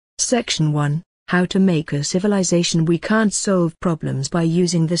Section 1. How to make a civilization. We can't solve problems by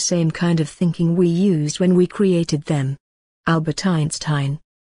using the same kind of thinking we used when we created them. Albert Einstein.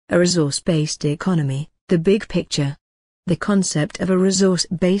 A resource-based economy, the big picture. The concept of a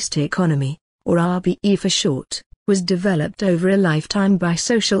resource-based economy, or RBE for short, was developed over a lifetime by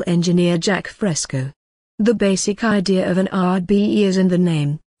social engineer Jas Garcha. The basic idea of an RBE is in the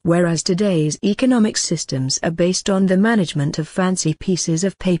name, whereas today's economic systems are based on the management of fancy pieces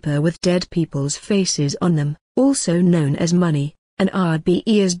of paper with dead people's faces on them, also known as money. An RBE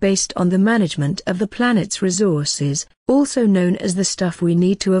is based on the management of the planet's resources, also known as the stuff we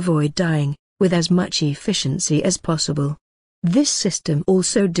need to avoid dying, with as much efficiency as possible. This system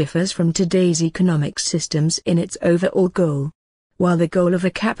also differs from today's economic systems in its overall goal. While the goal of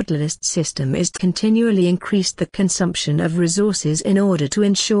a capitalist system is to continually increase the consumption of resources in order to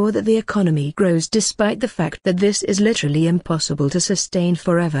ensure that the economy grows despite the fact that this is literally impossible to sustain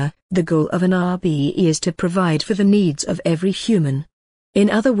forever, the goal of an RBE is to provide for the needs of every human. In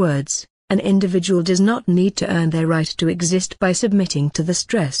other words, an individual does not need to earn their right to exist by submitting to the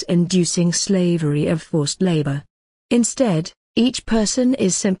stress-inducing slavery of forced labor. Instead, each person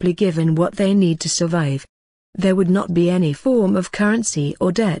is simply given what they need to survive. There would not be any form of currency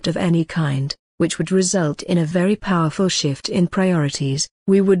or debt of any kind, which would result in a very powerful shift in priorities.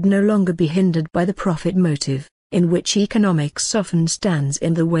 We would no longer be hindered by the profit motive, in which economics often stands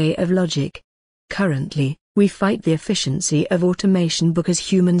in the way of logic. Currently, we fight the efficiency of automation because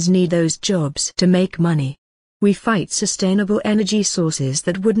humans need those jobs to make money. We fight sustainable energy sources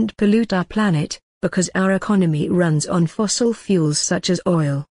that wouldn't pollute our planet, because our economy runs on fossil fuels such as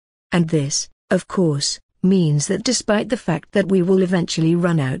oil. And this, of course, means that despite the fact that we will eventually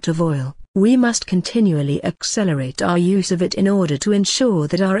run out of oil, we must continually accelerate our use of it in order to ensure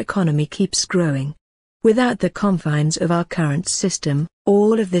that our economy keeps growing. Without the confines of our current system,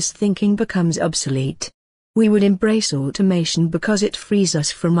 all of this thinking becomes obsolete. We would embrace automation because it frees us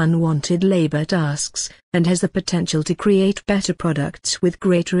from unwanted labor tasks, and has the potential to create better products with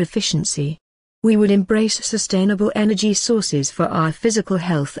greater efficiency. We would embrace sustainable energy sources for our physical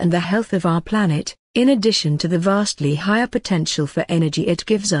health and the health of our planet, in addition to the vastly higher potential for energy it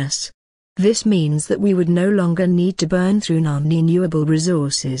gives us. This means that we would no longer need to burn through non-renewable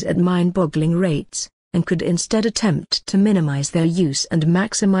resources at mind-boggling rates, and could instead attempt to minimize their use and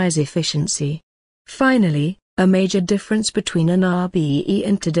maximize efficiency. Finally, a major difference between an RBE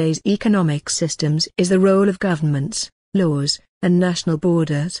and today's economic systems is the role of governments, laws, and national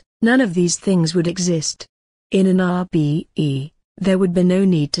borders. None of these things would exist. In an RBE, there would be no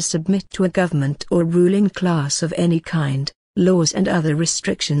need to submit to a government or ruling class of any kind. Laws and other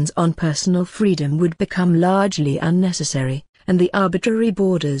restrictions on personal freedom would become largely unnecessary, and the arbitrary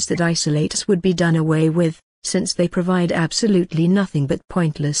borders that isolate us would be done away with, since they provide absolutely nothing but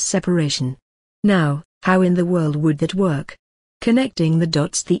pointless separation. Now, how in the world would that work? Connecting the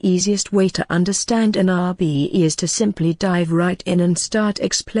dots. The easiest way to understand an RBE is to simply dive right in and start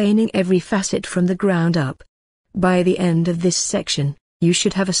explaining every facet from the ground up. By the end of this section, you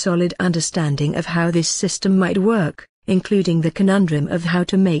should have a solid understanding of how this system might work, including the conundrum of how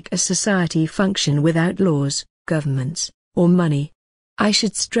to make a society function without laws, governments, or money. I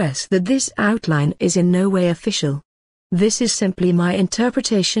should stress that this outline is in no way official. This is simply my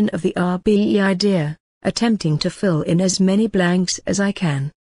interpretation of the RBE idea, attempting to fill in as many blanks as I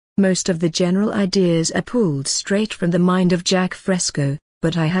can. Most of the general ideas are pulled straight from the mind of Jas Garcha,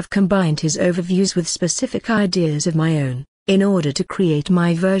 but I have combined his overviews with specific ideas of my own, in order to create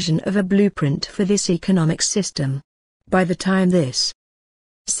my version of a blueprint for this economic system. By the time this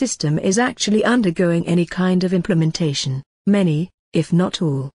system is actually undergoing any kind of implementation, many, if not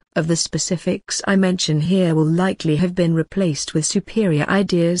all, of the specifics I mention here will likely have been replaced with superior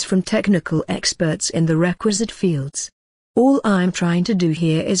ideas from technical experts in the requisite fields. All I'm trying to do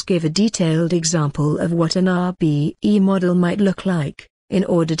here is give a detailed example of what an RBE model might look like, in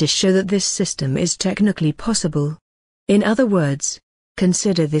order to show that this system is technically possible. In other words,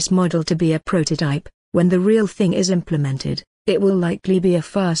 consider this model to be a prototype. When the real thing is implemented, it will likely be a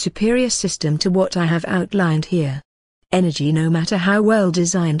far superior system to what I have outlined here. Energy. No matter how well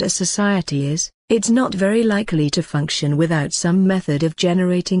designed a society is, it's not very likely to function without some method of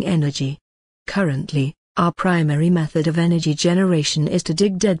generating energy. Currently, our primary method of energy generation is to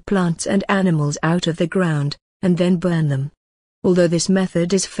dig dead plants and animals out of the ground, and then burn them. Although this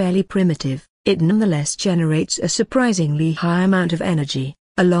method is fairly primitive, it nonetheless generates a surprisingly high amount of energy,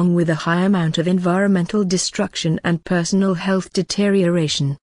 along with a high amount of environmental destruction and personal health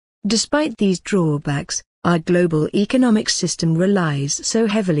deterioration. Despite these drawbacks, Our global economic system relies so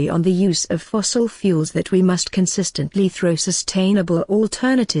heavily on the use of fossil fuels that we must consistently throw sustainable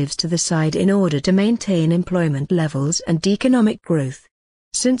alternatives to the side in order to maintain employment levels and economic growth.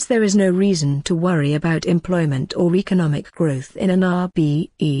 Since there is no reason to worry about employment or economic growth in an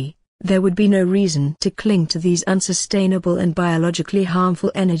RBE, there would be no reason to cling to these unsustainable and biologically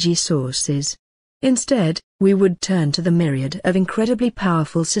harmful energy sources. Instead, we would turn to the myriad of incredibly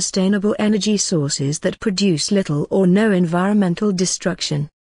powerful sustainable energy sources that produce little or no environmental destruction.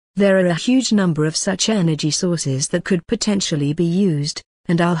 There are a huge number of such energy sources that could potentially be used,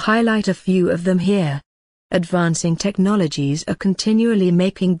 and I'll highlight a few of them here. Advancing technologies are continually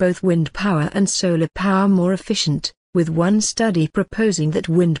making both wind power and solar power more efficient, with one study proposing that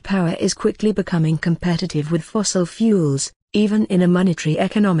wind power is quickly becoming competitive with fossil fuels, even in a monetary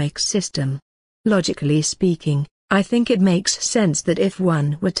economic system. Logically speaking, I think it makes sense that if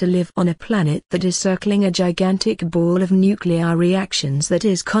one were to live on a planet that is circling a gigantic ball of nuclear reactions that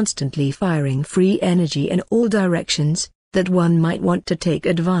is constantly firing free energy in all directions, that one might want to take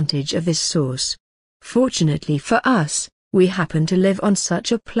advantage of this source. Fortunately for us, we happen to live on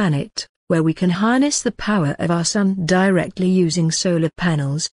such a planet, where we can harness the power of our sun directly using solar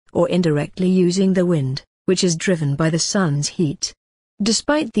panels, or indirectly using the wind, which is driven by the sun's heat.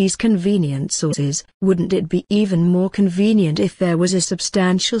 Despite these convenient sources, wouldn't it be even more convenient if there was a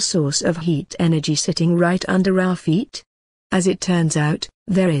substantial source of heat energy sitting right under our feet? As it turns out,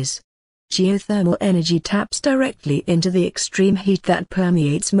 there is. Geothermal energy taps directly into the extreme heat that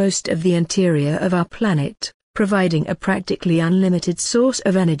permeates most of the interior of our planet, providing a practically unlimited source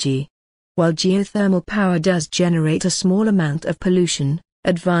of energy. While geothermal power does generate a small amount of pollution,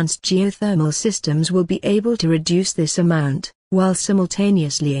 advanced geothermal systems will be able to reduce this amount, while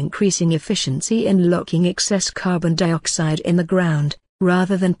simultaneously increasing efficiency in locking excess carbon dioxide in the ground,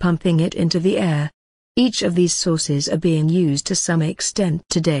 rather than pumping it into the air. Each of these sources are being used to some extent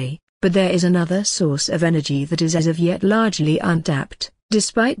today, but there is another source of energy that is as of yet largely untapped,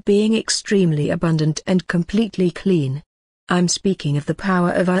 despite being extremely abundant and completely clean. I'm speaking of the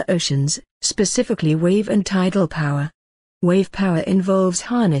power of our oceans, specifically wave and tidal power. Wave power involves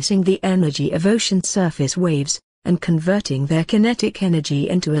harnessing the energy of ocean surface waves, and converting their kinetic energy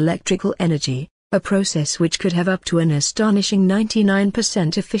into electrical energy, a process which could have up to an astonishing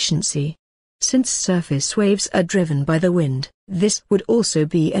 99% efficiency. Since surface waves are driven by the wind, this would also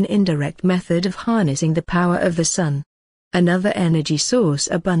be an indirect method of harnessing the power of the sun. Another energy source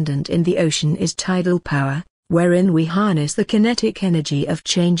abundant in the ocean is tidal power, wherein we harness the kinetic energy of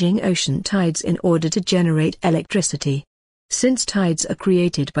changing ocean tides in order to generate electricity. Since tides are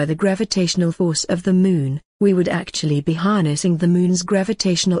created by the gravitational force of the moon, we would actually be harnessing the moon's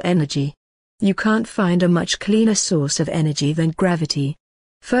gravitational energy. You can't find a much cleaner source of energy than gravity.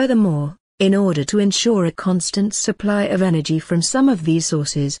 Furthermore, in order to ensure a constant supply of energy from some of these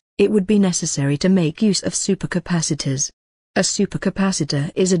sources, it would be necessary to make use of supercapacitors. A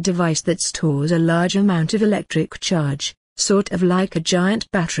supercapacitor is a device that stores a large amount of electric charge, sort of like a giant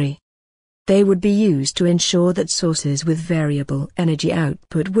battery. They would be used to ensure that sources with variable energy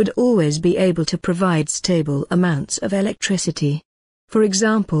output would always be able to provide stable amounts of electricity. For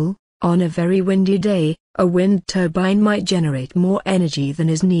example, on a very windy day, a wind turbine might generate more energy than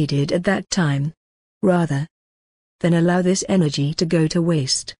is needed at that time. Rather than allow this energy to go to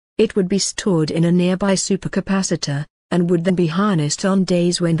waste, it would be stored in a nearby supercapacitor, and would then be harnessed on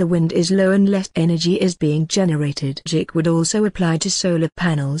days when the wind is low and less energy is being generated. Logic would also apply to solar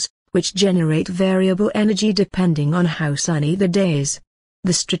panels, which generate variable energy depending on how sunny the day is.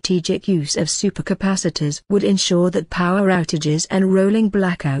 The strategic use of supercapacitors would ensure that power outages and rolling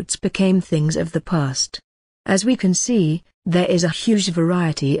blackouts became things of the past. As we can see, there is a huge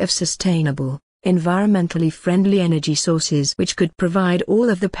variety of sustainable, environmentally friendly energy sources which could provide all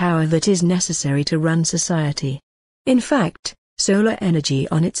of the power that is necessary to run society. In fact, solar energy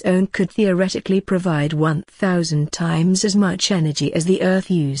on its own could theoretically provide 1,000 times as much energy as the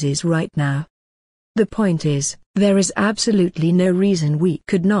Earth uses right now. The point is, there is absolutely no reason we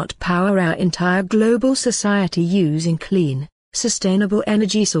could not power our entire global society using clean, sustainable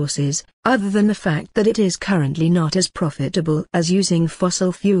energy sources, other than the fact that it is currently not as profitable as using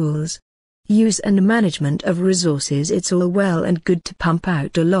fossil fuels. Use and management of resources. It's all well and good to pump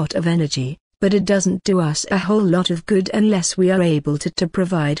out a lot of energy, but it doesn't do us a whole lot of good unless we are able to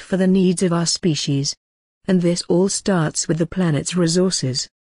provide for the needs of our species. And this all starts with the planet's resources.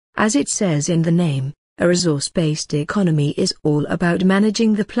 As it says in the name, a resource-based economy is all about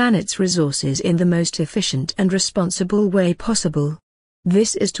managing the planet's resources in the most efficient and responsible way possible.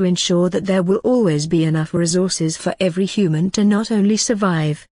 This is to ensure that there will always be enough resources for every human to not only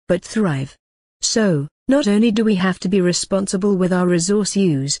survive, but thrive. So, not only do we have to be responsible with our resource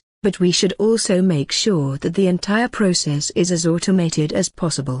use, but we should also make sure that the entire process is as automated as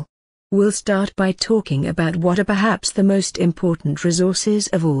possible. We'll start by talking about what are perhaps the most important resources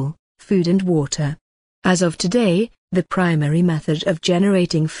of all, food and water. As of today, the primary method of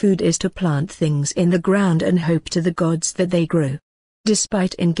generating food is to plant things in the ground and hope to the gods that they grow.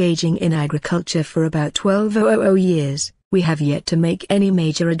 Despite engaging in agriculture for about 1200 years, we have yet to make any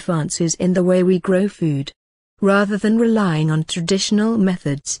major advances in the way we grow food. Rather than relying on traditional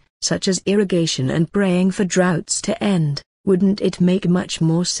methods, such as irrigation and praying for droughts to end, wouldn't it make much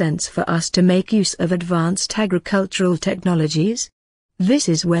more sense for us to make use of advanced agricultural technologies? This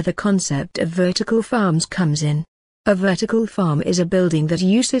is where the concept of vertical farms comes in. A vertical farm is a building that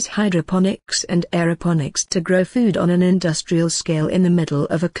uses hydroponics and aeroponics to grow food on an industrial scale in the middle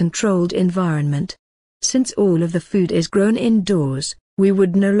of a controlled environment. Since all of the food is grown indoors, we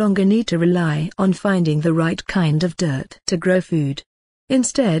would no longer need to rely on finding the right kind of dirt to grow food.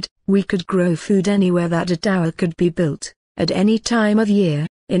 Instead, we could grow food anywhere that a tower could be built, at any time of year,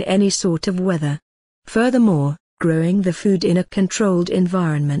 in any sort of weather. Furthermore, growing the food in a controlled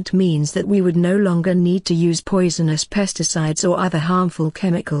environment means that we would no longer need to use poisonous pesticides or other harmful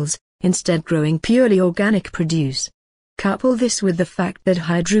chemicals, instead growing purely organic produce. Couple this with the fact that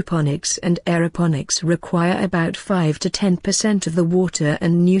hydroponics and aeroponics require about 5 to 10% of the water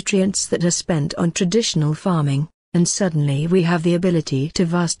and nutrients that are spent on traditional farming, and suddenly we have the ability to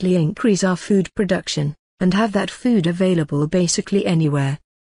vastly increase our food production, and have that food available basically anywhere.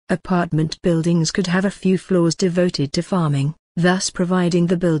 Apartment buildings could have a few floors devoted to farming, thus providing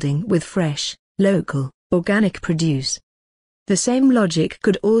the building with fresh, local, organic produce. The same logic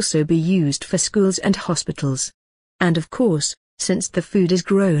could also be used for schools and hospitals. And of course, since the food is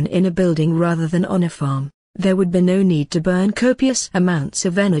grown in a building rather than on a farm, there would be no need to burn copious amounts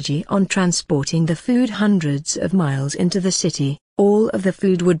of energy on transporting the food hundreds of miles into the city. All of the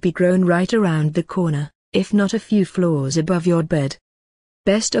food would be grown right around the corner, if not a few floors above your bed.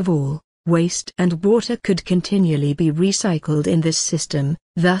 Best of all, waste and water could continually be recycled in this system,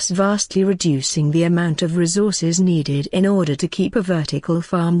 thus vastly reducing the amount of resources needed in order to keep a vertical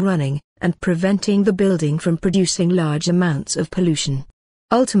farm running, and preventing the building from producing large amounts of pollution.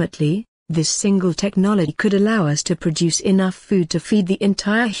 Ultimately, this single technology could allow us to produce enough food to feed the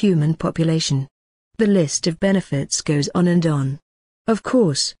entire human population. The list of benefits goes on and on. Of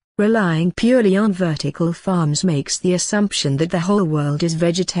course, relying purely on vertical farms makes the assumption that the whole world is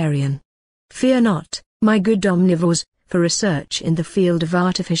vegetarian. Fear not, my good omnivores, for research in the field of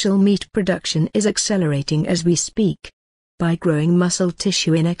artificial meat production is accelerating as we speak. By growing muscle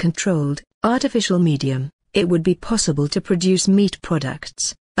tissue in a controlled, artificial medium, it would be possible to produce meat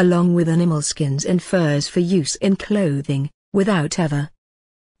products, along with animal skins and furs for use in clothing, without ever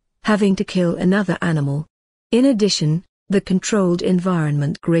having to kill another animal. In addition, the controlled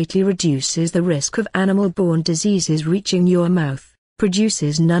environment greatly reduces the risk of animal-borne diseases reaching your mouth,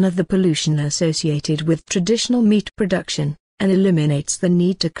 produces none of the pollution associated with traditional meat production, and eliminates the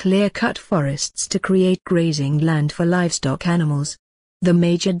need to clear-cut forests to create grazing land for livestock animals. The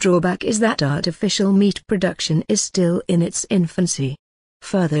major drawback is that artificial meat production is still in its infancy.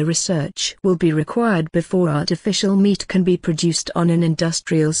 Further research will be required before artificial meat can be produced on an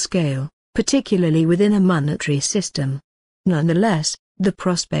industrial scale, particularly within a monetary system. Nonetheless, the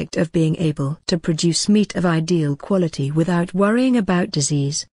prospect of being able to produce meat of ideal quality without worrying about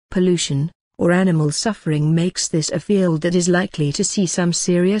disease, pollution, or animal suffering makes this a field that is likely to see some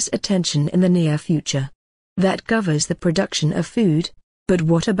serious attention in the near future. That covers the production of food, but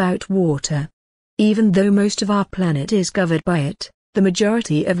what about water? Even though most of our planet is covered by it, the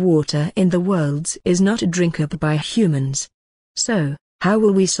majority of water in the world is not drinkable by humans. So, how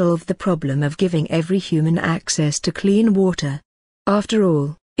will we solve the problem of giving every human access to clean water? After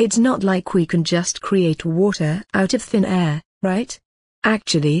all, it's not like we can just create water out of thin air, right?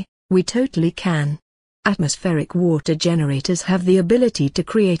 Actually, we totally can. Atmospheric water generators have the ability to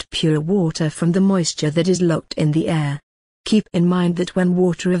create pure water from the moisture that is locked in the air. Keep in mind that when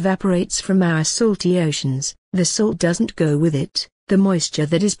water evaporates from our salty oceans, the salt doesn't go with it. The moisture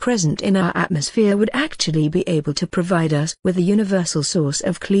that is present in our atmosphere would actually be able to provide us with a universal source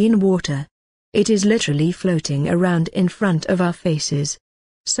of clean water. It is literally floating around in front of our faces.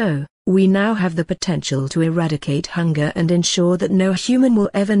 So, we now have the potential to eradicate hunger and ensure that no human will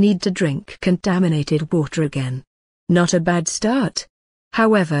ever need to drink contaminated water again. Not a bad start.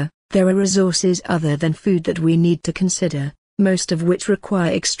 However, there are resources other than food that we need to consider, most of which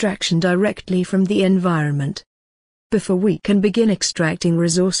require extraction directly from the environment. Before we can begin extracting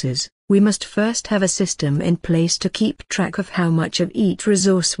resources, we must first have a system in place to keep track of how much of each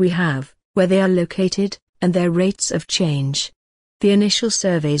resource we have, where they are located, and their rates of change. The initial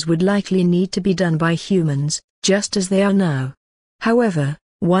surveys would likely need to be done by humans, just as they are now. However,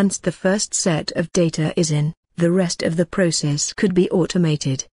 once the first set of data is in, the rest of the process could be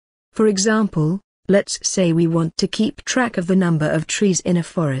automated. For example, let's say we want to keep track of the number of trees in a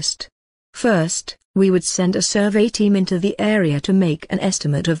forest. First, we would send a survey team into the area to make an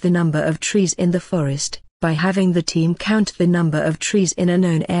estimate of the number of trees in the forest, by having the team count the number of trees in a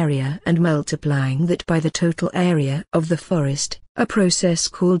known area and multiplying that by the total area of the forest, a process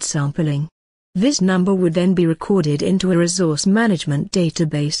called sampling. This number would then be recorded into a resource management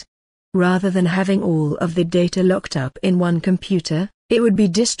database. Rather than having all of the data locked up in one computer, it would be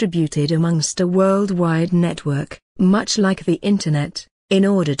distributed amongst a worldwide network, much like the Internet, in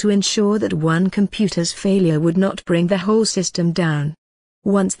order to ensure that one computer's failure would not bring the whole system down.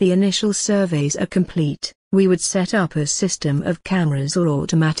 Once the initial surveys are complete, we would set up a system of cameras or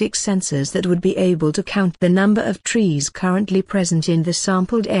automatic sensors that would be able to count the number of trees currently present in the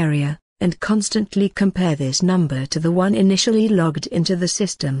sampled area, and constantly compare this number to the one initially logged into the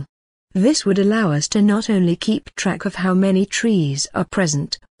system. This would allow us to not only keep track of how many trees are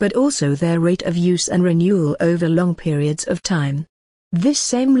present, but also their rate of use and renewal over long periods of time. This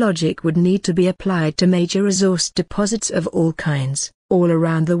same logic would need to be applied to major resource deposits of all kinds, all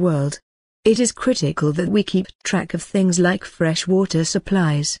around the world. It is critical that we keep track of things like freshwater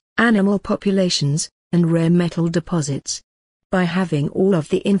supplies, animal populations, and rare metal deposits. By having all of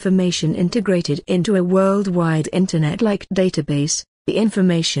the information integrated into a worldwide Internet-like database, the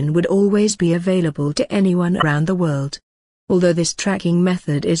information would always be available to anyone around the world. Although this tracking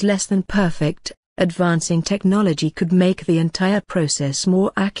method is less than perfect, advancing technology could make the entire process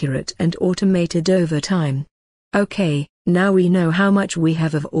more accurate and automated over time. Okay, now we know how much we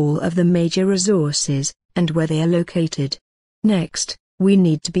have of all of the major resources, and where they are located. Next, we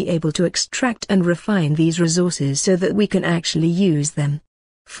need to be able to extract and refine these resources so that we can actually use them.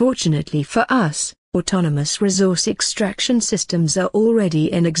 Fortunately for us, autonomous resource extraction systems are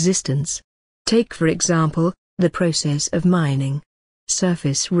already in existence. Take for example, the process of mining.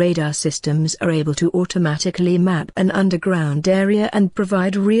 Surface radar systems are able to automatically map an underground area and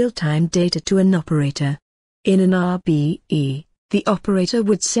provide real-time data to an operator. In an RBE, the operator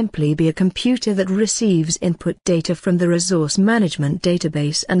would simply be a computer that receives input data from the resource management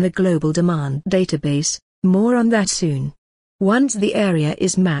database and the global demand database. More on that soon. Once the area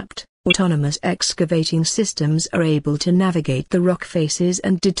is mapped, autonomous excavating systems are able to navigate the rock faces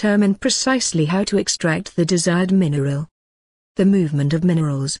and determine precisely how to extract the desired mineral. The movement of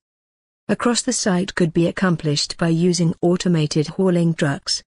minerals across the site could be accomplished by using automated hauling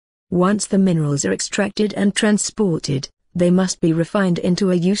trucks. Once the minerals are extracted and transported, they must be refined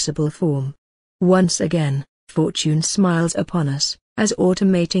into a usable form. Once again, fortune smiles upon us, as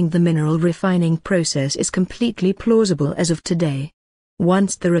automating the mineral refining process is completely plausible as of today.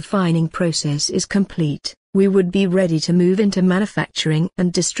 Once the refining process is complete, we would be ready to move into manufacturing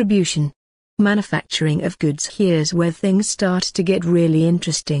and distribution. Manufacturing of goods. Here's where things start to get really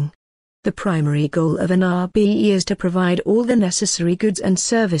interesting. The primary goal of an RBE is to provide all the necessary goods and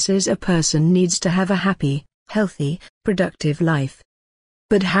services a person needs to have a happy, healthy, productive life.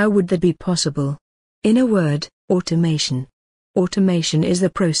 But how would that be possible? In a word, automation. Automation is the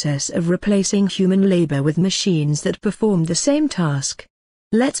process of replacing human labor with machines that perform the same task.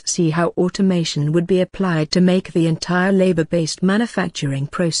 Let's see how automation would be applied to make the entire labor-based manufacturing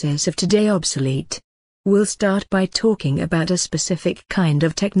process of today obsolete. We'll start by talking about a specific kind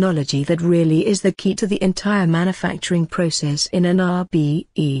of technology that really is the key to the entire manufacturing process in an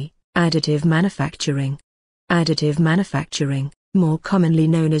RBE, additive manufacturing. Additive manufacturing, more commonly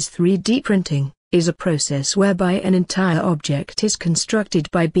known as 3D printing, is a process whereby an entire object is constructed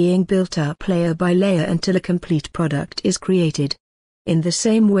by being built up layer by layer until a complete product is created. In the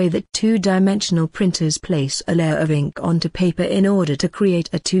same way that two-dimensional printers place a layer of ink onto paper in order to create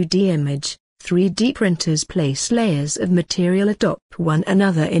a 2D image, 3D printers place layers of material atop one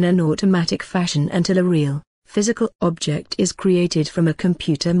another in an automatic fashion until a real, physical object is created from a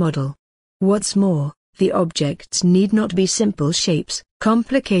computer model. What's more, the objects need not be simple shapes.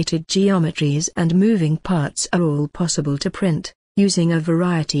 Complicated geometries and moving parts are all possible to print, using a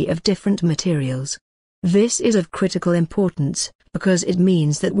variety of different materials. This is of critical importance, because it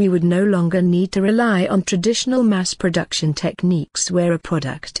means that we would no longer need to rely on traditional mass production techniques where a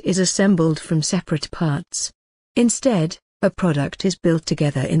product is assembled from separate parts. Instead, a product is built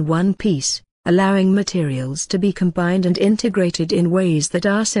together in one piece, allowing materials to be combined and integrated in ways that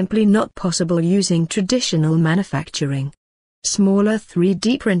are simply not possible using traditional manufacturing. Smaller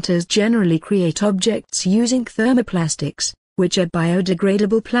 3D printers generally create objects using thermoplastics, which are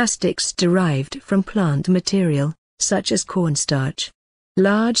biodegradable plastics derived from plant material, such as cornstarch.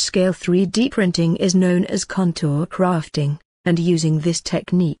 Large-scale 3D printing is known as contour crafting, and using this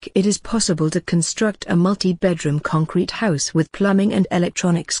technique it is possible to construct a multi-bedroom concrete house with plumbing and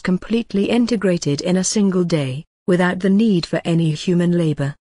electronics completely integrated in a single day, without the need for any human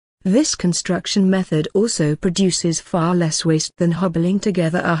labor. This construction method also produces far less waste than hobbling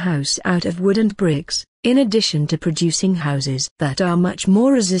together a house out of wood and bricks, in addition to producing houses that are much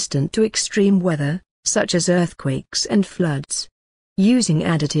more resistant to extreme weather, such as earthquakes and floods. Using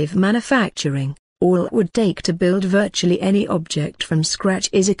additive manufacturing, all it would take to build virtually any object from scratch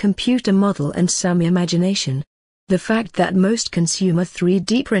is a computer model and some imagination. The fact that most consumer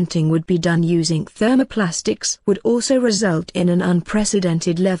 3D printing would be done using thermoplastics would also result in an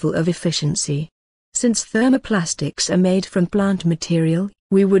unprecedented level of efficiency. Since thermoplastics are made from plant material,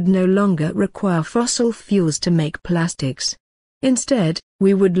 we would no longer require fossil fuels to make plastics. Instead,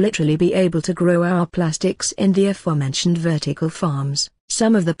 we would literally be able to grow our plastics in the aforementioned vertical farms.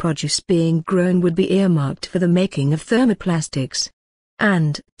 Some of the produce being grown would be earmarked for the making of thermoplastics.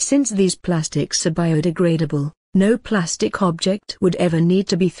 And, since these plastics are biodegradable, no plastic object would ever need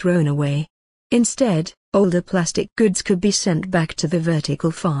to be thrown away. Instead, older plastic goods could be sent back to the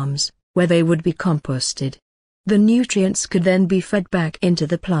vertical farms, where they would be composted. The nutrients could then be fed back into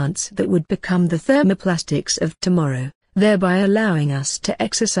the plants that would become the thermoplastics of tomorrow, thereby allowing us to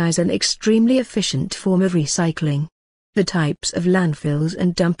exercise an extremely efficient form of recycling. The types of landfills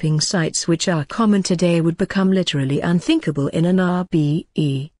and dumping sites which are common today would become literally unthinkable in an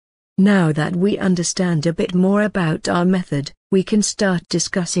RBE. Now that we understand a bit more about our method, we can start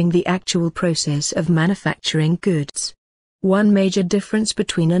discussing the actual process of manufacturing goods. One major difference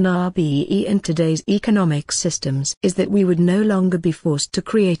between an RBE and today's economic systems is that we would no longer be forced to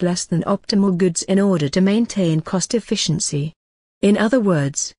create less than optimal goods in order to maintain cost efficiency. In other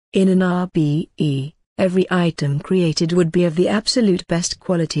words, in an RBE, every item created would be of the absolute best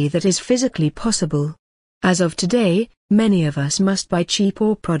quality that is physically possible. As of today, many of us must buy cheap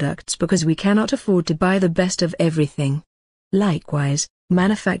ore products because we cannot afford to buy the best of everything. Likewise,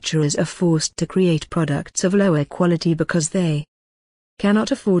 manufacturers are forced to create products of lower quality because they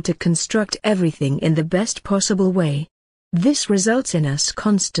cannot afford to construct everything in the best possible way. This results in us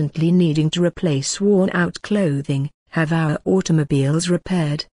constantly needing to replace worn-out clothing, have our automobiles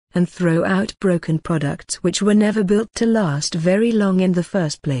repaired, and throw out broken products which were never built to last very long in the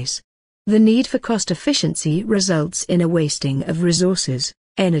first place. The need for cost efficiency results in a wasting of resources,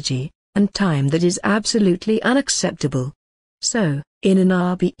 energy, and time that is absolutely unacceptable. So, in an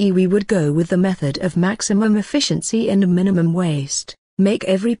RBE we would go with the method of maximum efficiency and minimum waste, make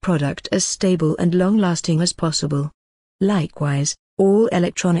every product as stable and long-lasting as possible. Likewise, all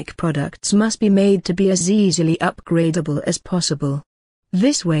electronic products must be made to be as easily upgradable as possible.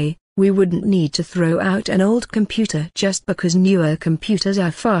 This way, we wouldn't need to throw out an old computer just because newer computers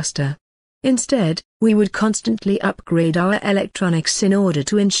are faster. Instead, we would constantly upgrade our electronics in order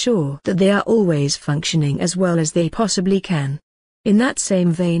to ensure that they are always functioning as well as they possibly can. In that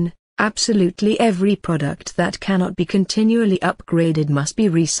same vein, absolutely every product that cannot be continually upgraded must be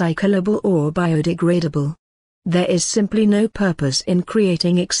recyclable or biodegradable. There is simply no purpose in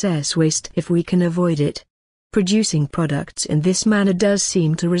creating excess waste if we can avoid it. Producing products in this manner does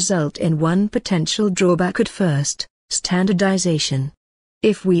seem to result in one potential drawback at first: standardization.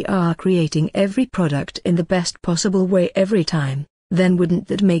 If we are creating every product in the best possible way every time, then wouldn't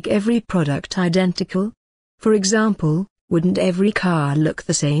that make every product identical? For example, wouldn't every car look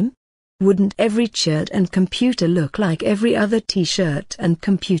the same? Wouldn't every shirt and computer look like every other t-shirt and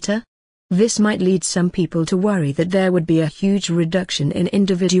computer? This might lead some people to worry that there would be a huge reduction in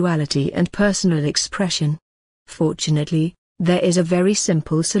individuality and personal expression. Fortunately, there is a very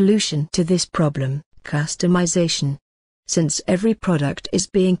simple solution to this problem: customization. Since every product is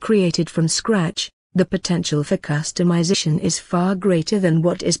being created from scratch, the potential for customization is far greater than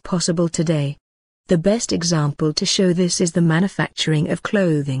what is possible today. The best example to show this is the manufacturing of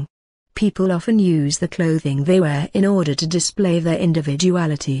clothing. People often use the clothing they wear in order to display their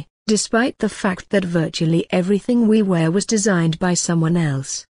individuality, despite the fact that virtually everything we wear was designed by someone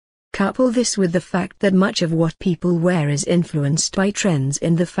else. Couple this with the fact that much of what people wear is influenced by trends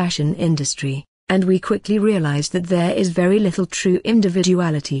in the fashion industry, and we quickly realize that there is very little true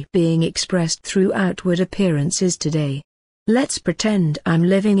individuality being expressed through outward appearances today. Let's pretend I'm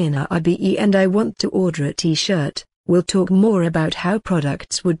living in a RBE and I want to order a t-shirt. We'll talk more about how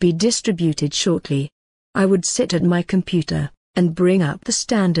products would be distributed shortly. I would sit at my computer and bring up the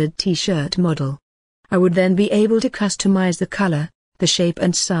standard t-shirt model. I would then be able to customize the color, the shape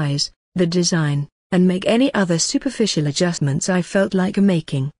and size, the design, and make any other superficial adjustments I felt like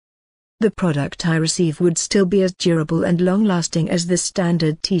making. The product I receive would still be as durable and long-lasting as the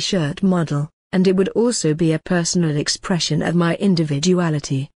standard t-shirt model, and it would also be a personal expression of my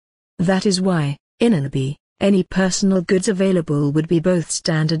individuality. That is why, in any personal goods available would be both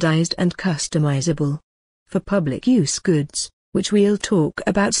standardized and customizable. For public use goods, which we'll talk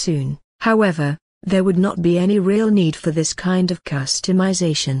about soon, however, there would not be any real need for this kind of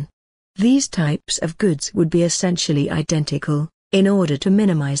customization. These types of goods would be essentially identical, in order to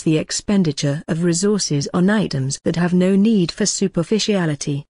minimize the expenditure of resources on items that have no need for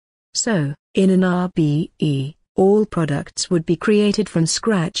superficiality. So, in an RBE, all products would be created from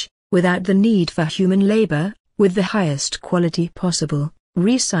scratch, without the need for human labor, with the highest quality possible,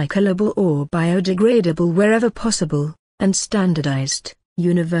 recyclable or biodegradable wherever possible, and standardized,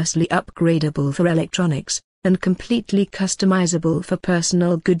 universally upgradable for electronics, and completely customizable for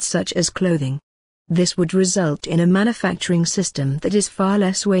personal goods such as clothing. This would result in a manufacturing system that is far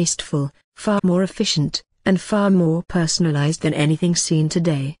less wasteful, far more efficient, and far more personalized than anything seen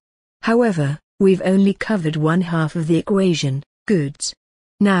today. However, we've only covered one half of the equation, goods.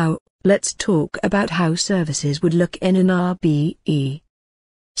 Now, let's talk about how services would look in an RBE.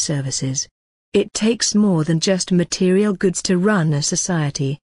 Services. It takes more than just material goods to run a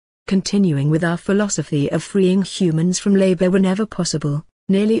society. Continuing with our philosophy of freeing humans from labor whenever possible,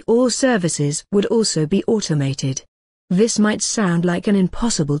 nearly all services would also be automated. This might sound like an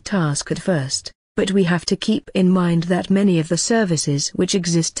impossible task at first, but we have to keep in mind that many of the services which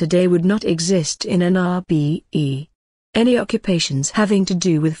exist today would not exist in an RBE. Any occupations having to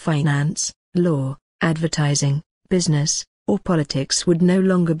do with finance, law, advertising, business, or politics would no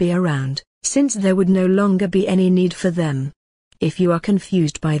longer be around, since there would no longer be any need for them. If you are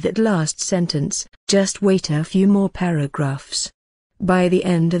confused by that last sentence, just wait a few more paragraphs. By the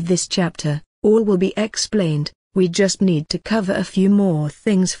end of this chapter, all will be explained, we just need to cover a few more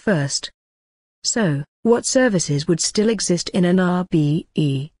things first. So, what services would still exist in an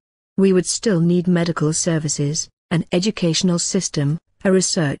RBE? We would still need medical services, an educational system, a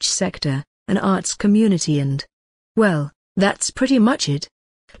research sector, an arts community and, well, that's pretty much it.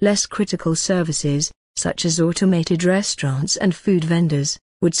 Less critical services, such as automated restaurants and food vendors,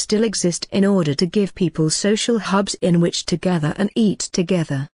 would still exist in order to give people social hubs in which to gather and eat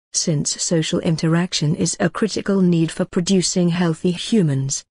together, since social interaction is a critical need for producing healthy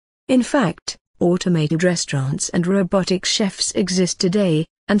humans. In fact, automated restaurants and robotic chefs exist today,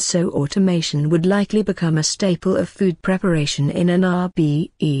 and so automation would likely become a staple of food preparation in an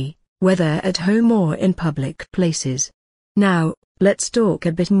RBE, whether at home or in public places. Now, let's talk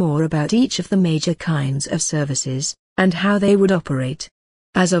a bit more about each of the major kinds of services, and how they would operate.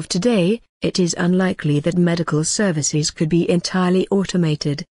 As of today, it is unlikely that medical services could be entirely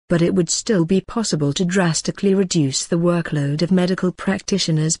automated, but it would still be possible to drastically reduce the workload of medical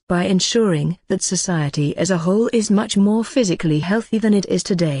practitioners by ensuring that society as a whole is much more physically healthy than it is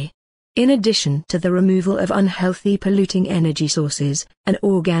today. In addition to the removal of unhealthy polluting energy sources, an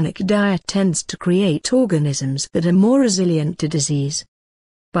organic diet tends to create organisms that are more resilient to disease.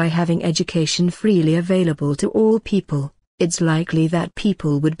 By having education freely available to all people, it's likely that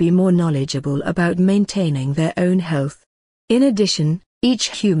people would be more knowledgeable about maintaining their own health. In addition,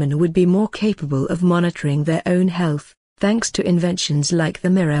 each human would be more capable of monitoring their own health, thanks to inventions like the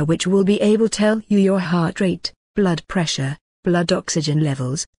mirror which will be able to tell you your heart rate, blood pressure, blood oxygen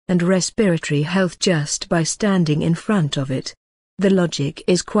levels, and respiratory health just by standing in front of it. The logic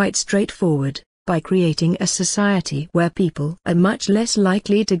is quite straightforward. By creating a society where people are much less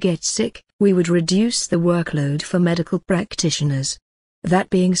likely to get sick, we would reduce the workload for medical practitioners. That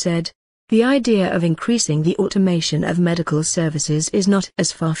being said, the idea of increasing the automation of medical services is not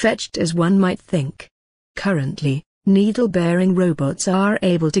as far-fetched as one might think. Currently, needle-bearing robots are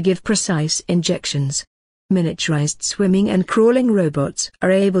able to give precise injections. Miniaturized swimming and crawling robots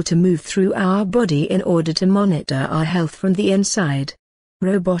are able to move through our body in order to monitor our health from the inside.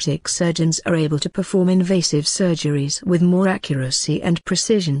 Robotic surgeons are able to perform invasive surgeries with more accuracy and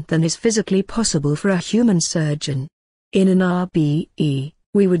precision than is physically possible for a human surgeon. In an RBE,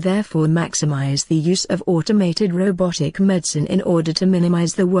 we would therefore maximize the use of automated robotic medicine in order to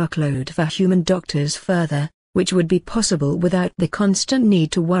minimize the workload for human doctors further, which would be possible without the constant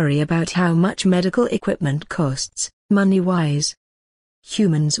need to worry about how much medical equipment costs, money-wise.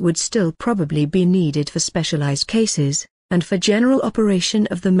 Humans would still probably be needed for specialized cases, and for general operation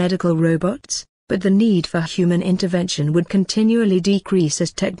of the medical robots, but the need for human intervention would continually decrease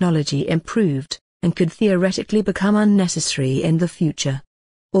as technology improved, and could theoretically become unnecessary in the future.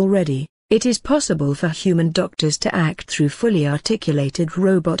 Already, It is possible for human doctors to act through fully articulated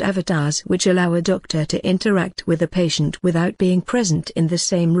robot avatars which allow a doctor to interact with a patient without being present in the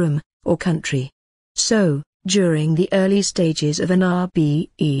same room or country. So, during the early stages of an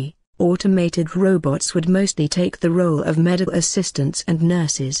RBE, automated robots would mostly take the role of medical assistants and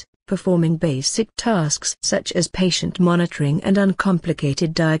nurses, performing basic tasks such as patient monitoring and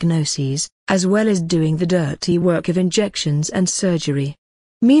uncomplicated diagnoses, as well as doing the dirty work of injections and surgery.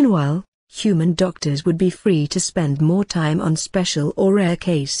 Meanwhile, human doctors would be free to spend more time on special or rare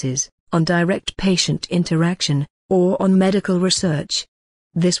cases, on direct patient interaction, or on medical research.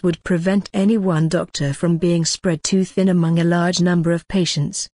 This would prevent any one doctor from being spread too thin among a large number of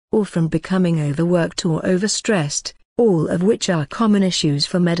patients, or from becoming overworked or overstressed, all of which are common issues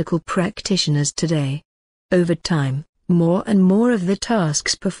for medical practitioners today. Over time, more and more of the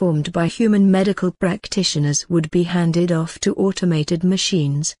tasks performed by human medical practitioners would be handed off to automated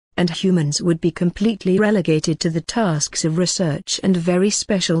machines, and humans would be completely relegated to the tasks of research and very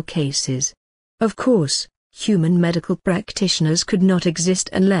special cases. Of course, human medical practitioners could not exist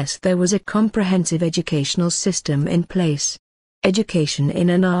unless there was a comprehensive educational system in place. Education in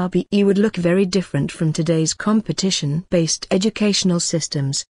an RBE would look very different from today's competition-based educational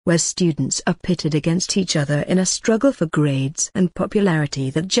systems, where students are pitted against each other in a struggle for grades and popularity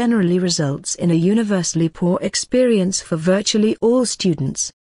that generally results in a universally poor experience for virtually all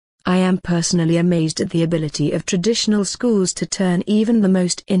students. I am personally amazed at the ability of traditional schools to turn even the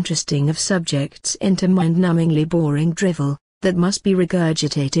most interesting of subjects into mind-numbingly boring drivel that must be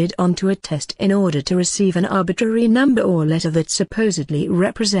regurgitated onto a test in order to receive an arbitrary number or letter that supposedly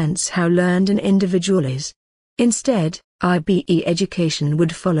represents how learned an individual is. Instead, RBE education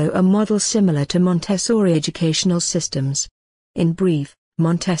would follow a model similar to Montessori educational systems. In brief,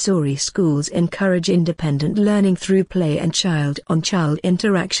 Montessori schools encourage independent learning through play and child-on-child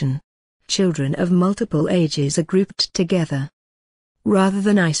interaction. Children of multiple ages are grouped together, rather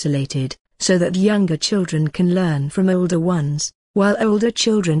than isolated, so that younger children can learn from older ones, while older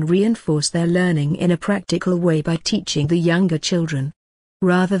children reinforce their learning in a practical way by teaching the younger children.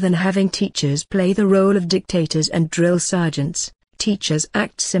 Rather than having teachers play the role of dictators and drill sergeants, teachers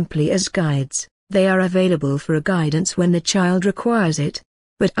act simply as guides. They are available for a guidance when the child requires it,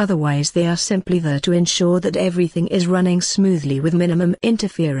 but otherwise they are simply there to ensure that everything is running smoothly with minimum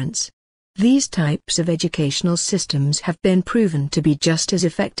interference. These types of educational systems have been proven to be just as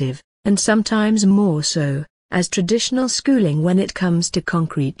effective, and sometimes more so, as traditional schooling when it comes to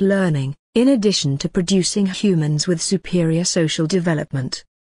concrete learning, in addition to producing humans with superior social development.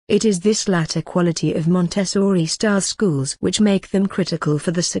 It is this latter quality of Montessori-style schools which make them critical for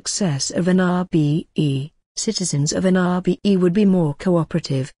the success of an RBE. Citizens of an RBE would be more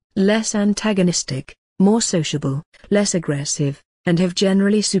cooperative, less antagonistic, more sociable, less aggressive, and have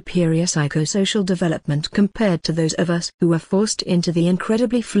generally superior psychosocial development compared to those of us who are forced into the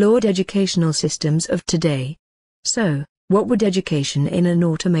incredibly flawed educational systems of today. So, what would education in an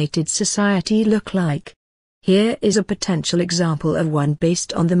automated society look like? Here is a potential example of one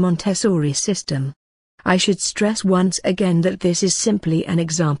based on the Montessori system. I should stress once again that this is simply an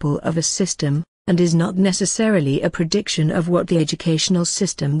example of a system, and is not necessarily a prediction of what the educational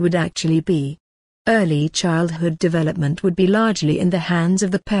system would actually be. Early childhood development would be largely in the hands of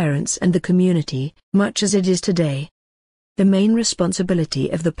the parents and the community, much as it is today. The main responsibility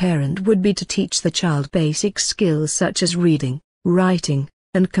of the parent would be to teach the child basic skills such as reading, writing,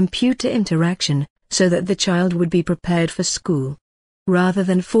 and computer interaction, so that the child would be prepared for school. Rather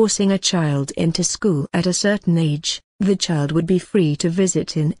than forcing a child into school at a certain age, the child would be free to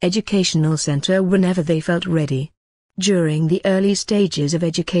visit an educational center whenever they felt ready. During the early stages of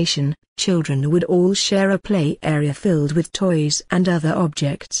education, children would all share a play area filled with toys and other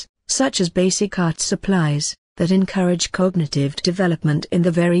objects, such as basic art supplies, that encourage cognitive development in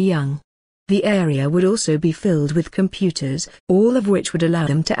the very young. The area would also be filled with computers, all of which would allow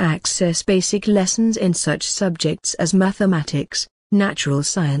them to access basic lessons in such subjects as mathematics, natural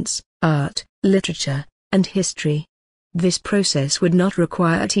science, art, literature, and history. This process would not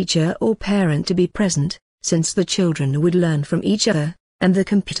require a teacher or parent to be present, since the children would learn from each other, and the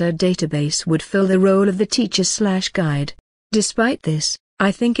computer database would fill the role of the teacher/guide. Despite this,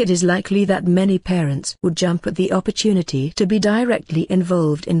 I think it is likely that many parents would jump at the opportunity to be directly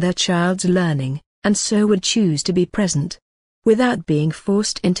involved in their child's learning, and so would choose to be present. Without being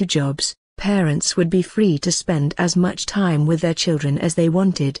forced into jobs, parents would be free to spend as much time with their children as they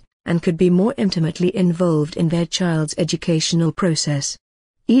wanted, and could be more intimately involved in their child's educational process.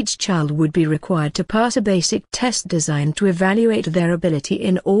 Each child would be required to pass a basic test designed to evaluate their ability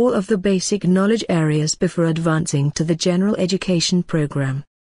in all of the basic knowledge areas before advancing to the general education program.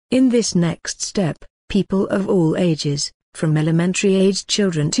 In this next step, people of all ages, from elementary-aged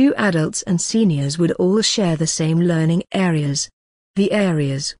children to adults and seniors, would all share the same learning areas. The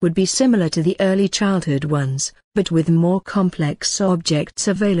areas would be similar to the early childhood ones, but with more complex objects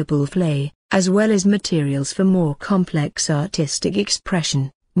available for play, as well as materials for more complex artistic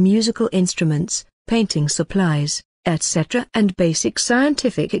expression, musical instruments, painting supplies, etc., and basic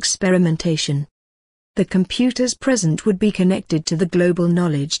scientific experimentation. The computers present would be connected to the global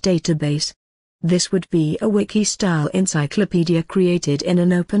knowledge database. This would be a wiki-style encyclopedia created in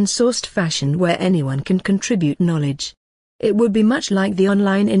an open-sourced fashion where anyone can contribute knowledge. It would be much like the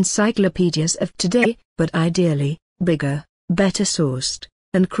online encyclopedias of today, but ideally, bigger, better sourced,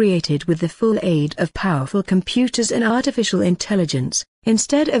 and created with the full aid of powerful computers and artificial intelligence,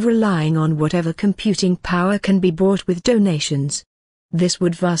 instead of relying on whatever computing power can be bought with donations. This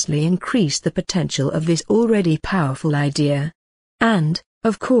would vastly increase the potential of this already powerful idea. And,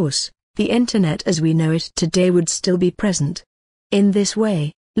 of course, the Internet as we know it today would still be present. In this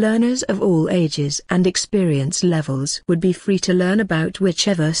way, learners of all ages and experience levels would be free to learn about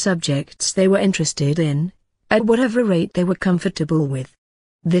whichever subjects they were interested in, at whatever rate they were comfortable with.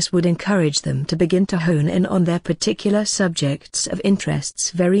 This would encourage them to begin to hone in on their particular subjects of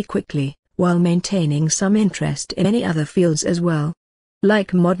interests very quickly, while maintaining some interest in any other fields as well.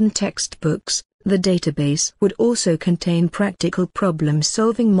 Like modern textbooks, the database would also contain practical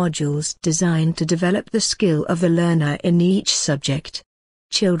problem-solving modules designed to develop the skill of the learner in each subject.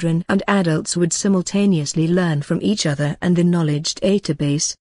 Children and adults would simultaneously learn from each other and the knowledge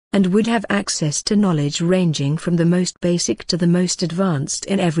database, and would have access to knowledge ranging from the most basic to the most advanced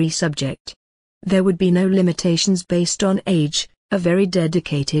in every subject. There would be no limitations based on age. A very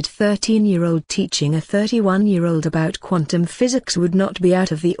dedicated 13-year-old teaching a 31-year-old about quantum physics would not be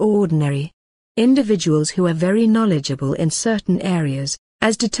out of the ordinary. Individuals who are very knowledgeable in certain areas,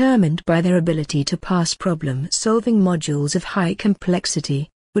 as determined by their ability to pass problem-solving modules of high complexity,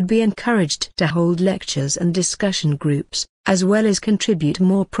 would be encouraged to hold lectures and discussion groups, as well as contribute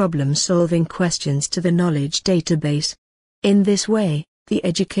more problem-solving questions to the knowledge database. In this way, the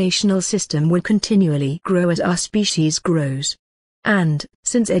educational system will continually grow as our species grows. And,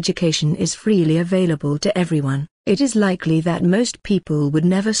 since education is freely available to everyone, it is likely that most people would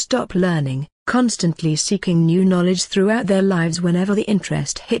never stop learning, constantly seeking new knowledge throughout their lives whenever the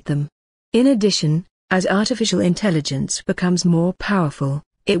interest hit them. In addition, as artificial intelligence becomes more powerful,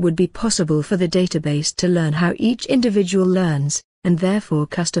 it would be possible for the database to learn how each individual learns, and therefore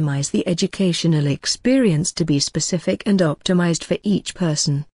customize the educational experience to be specific and optimized for each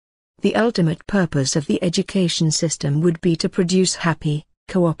person. The ultimate purpose of the education system would be to produce happy,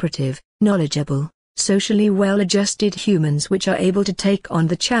 cooperative, knowledgeable, socially well-adjusted humans which are able to take on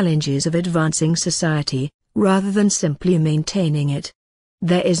the challenges of advancing society, rather than simply maintaining it.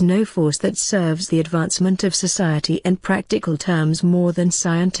 There is no force that serves the advancement of society in practical terms more than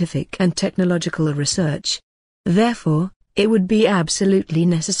scientific and technological research. Therefore, it would be absolutely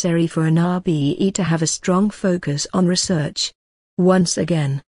necessary for an RBE to have a strong focus on research. Once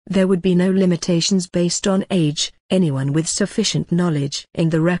again, there would be no limitations based on age. Anyone with sufficient knowledge in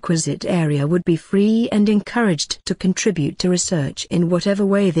the requisite area would be free and encouraged to contribute to research in whatever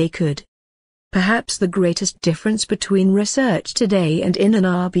way they could. Perhaps the greatest difference between research today and in an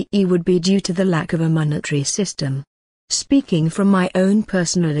RBE would be due to the lack of a monetary system. Speaking from my own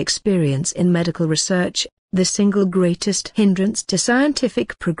personal experience in medical research, the single greatest hindrance to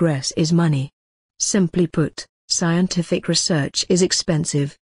scientific progress is money. Simply put, scientific research is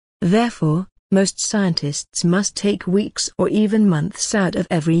expensive. Therefore, most scientists must take weeks or even months out of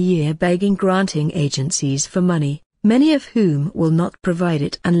every year begging granting agencies for money, many of whom will not provide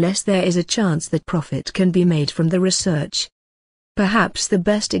it unless there is a chance that profit can be made from the research. Perhaps the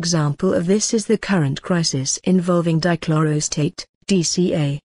best example of this is the current crisis involving dichlorostate,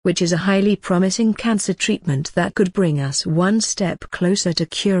 DCA, which is a highly promising cancer treatment that could bring us one step closer to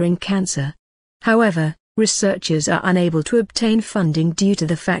curing cancer. However, researchers are unable to obtain funding due to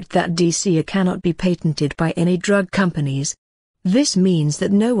the fact that DCA cannot be patented by any drug companies. This means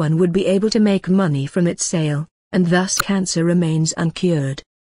that no one would be able to make money from its sale, and thus cancer remains uncured.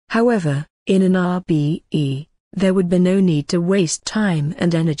 However, in an RBE, there would be no need to waste time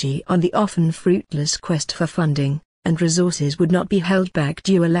and energy on the often fruitless quest for funding, and resources would not be held back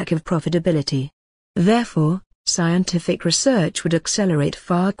due to a lack of profitability. Therefore, scientific research would accelerate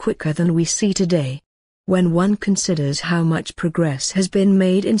far quicker than we see today. When one considers how much progress has been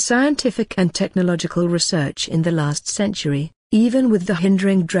made in scientific and technological research in the last century, even with the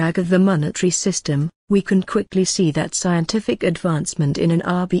hindering drag of the monetary system, we can quickly see that scientific advancement in an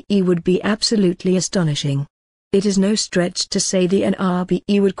RBE would be absolutely astonishing. It is no stretch to say the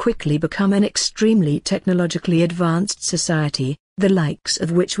NRBE would quickly become an extremely technologically advanced society, the likes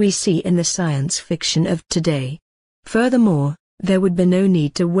of which we see in the science fiction of today. Furthermore, there would be no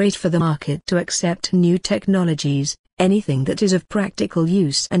need to wait for the market to accept new technologies. Anything that is of practical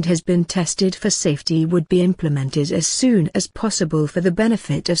use and has been tested for safety would be implemented as soon as possible for the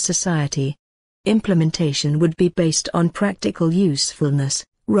benefit of society. Implementation would be based on practical usefulness,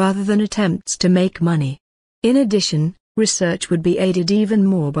 rather than attempts to make money. In addition, research would be aided even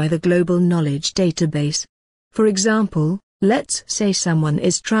more by the global knowledge database. For example, let's say someone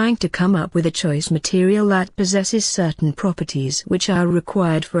is trying to come up with a choice material that possesses certain properties which are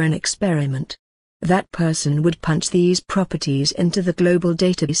required for an experiment. That person would punch these properties into the global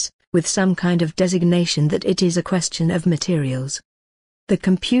database, with some kind of designation that it is a question of materials. The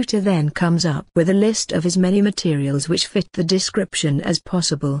computer then comes up with a list of as many materials which fit the description as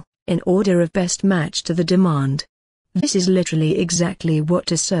possible, in order of best match to the demand. This is literally exactly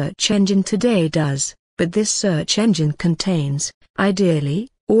what a search engine today does, but this search engine contains, ideally,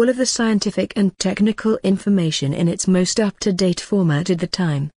 all of the scientific and technical information in its most up-to-date format at the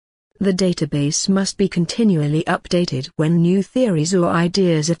time. The database must be continually updated when new theories or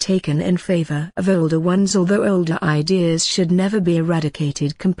ideas are taken in favor of older ones, although older ideas should never be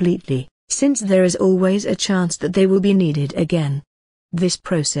eradicated completely, since there is always a chance that they will be needed again. This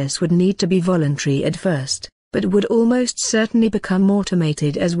process would need to be voluntary at first, but would almost certainly become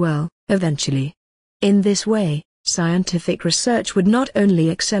automated as well, eventually. In this way, scientific research would not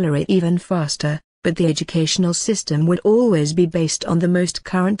only accelerate even faster, but the educational system would always be based on the most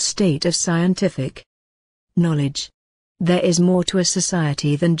current state of scientific knowledge. There is more to a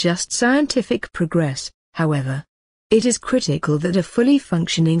society than just scientific progress, however. It is critical that a fully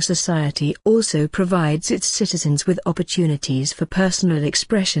functioning society also provides its citizens with opportunities for personal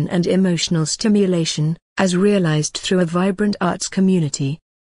expression and emotional stimulation, as realized through a vibrant arts community.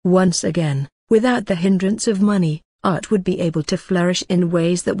 Once again, without the hindrance of money, art would be able to flourish in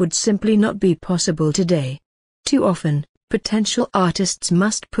ways that would simply not be possible today. Too often, potential artists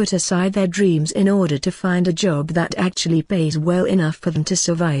must put aside their dreams in order to find a job that actually pays well enough for them to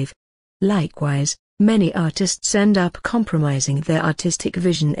survive. Likewise, many artists end up compromising their artistic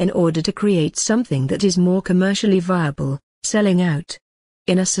vision in order to create something that is more commercially viable, selling out.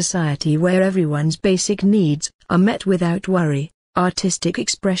 In a society where everyone's basic needs are met without worry, artistic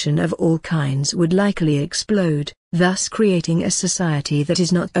expression of all kinds would likely explode, thus creating a society that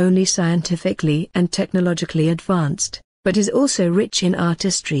is not only scientifically and technologically advanced, but is also rich in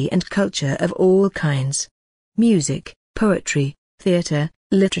artistry and culture of all kinds. Music, poetry, theater,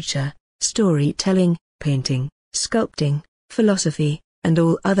 literature, storytelling, painting, sculpting, philosophy, and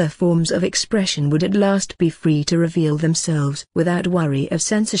all other forms of expression would at last be free to reveal themselves without worry of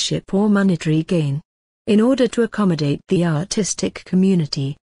censorship or monetary gain. In order to accommodate the artistic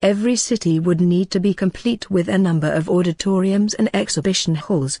community, every city would need to be complete with a number of auditoriums and exhibition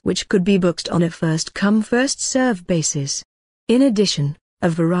halls which could be booked on a first-come first-served basis. In addition, a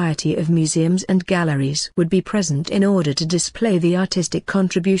variety of museums and galleries would be present in order to display the artistic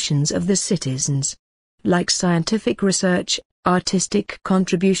contributions of the citizens. Like scientific research, artistic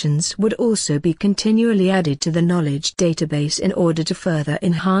contributions would also be continually added to the knowledge database in order to further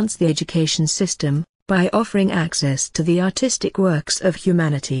enhance the education system, by offering access to the artistic works of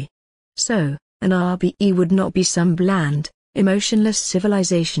humanity. So, an RBE would not be some bland, emotionless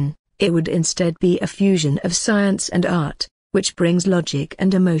civilization, it would instead be a fusion of science and art, which brings logic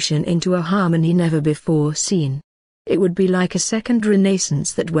and emotion into a harmony never before seen. It would be like a second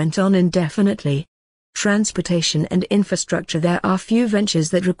renaissance that went on indefinitely. Transportation and infrastructure. There are few ventures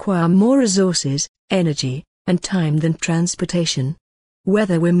that require more resources, energy, and time than transportation.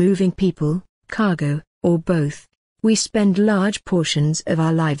 Whether we're moving people, cargo, or both, we spend large portions of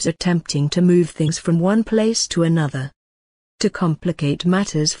our lives attempting to move things from one place to another. To complicate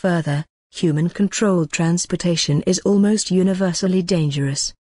matters further, human-controlled transportation is almost universally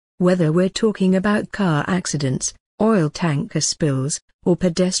dangerous. Whether we're talking about car accidents, oil tanker spills, or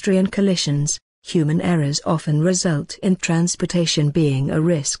pedestrian collisions, human errors often result in transportation being a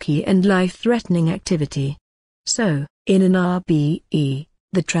risky and life-threatening activity. So, in an RBE,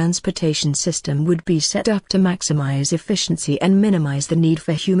 the transportation system would be set up to maximize efficiency and minimize the need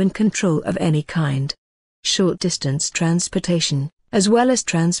for human control of any kind. Short-distance transportation, as well as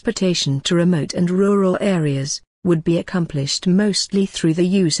transportation to remote and rural areas, would be accomplished mostly through the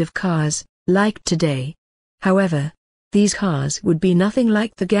use of cars, like today. However, these cars would be nothing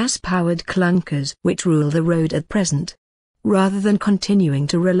like the gas-powered clunkers which rule the road at present. Rather than continuing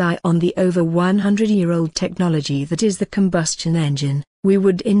to rely on the over 100-year-old technology that is the combustion engine, we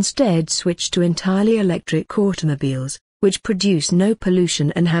would instead switch to entirely electric automobiles, which produce no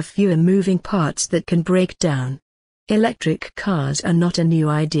pollution and have fewer moving parts that can break down. Electric cars are not a new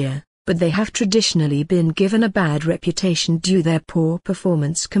idea, but they have traditionally been given a bad reputation due to their poor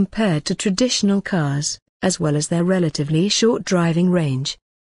performance compared to traditional cars, as well as their relatively short driving range.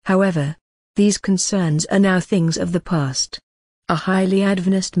 However, these concerns are now things of the past. A highly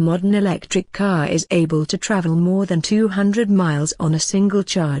advanced modern electric car is able to travel more than 200 miles on a single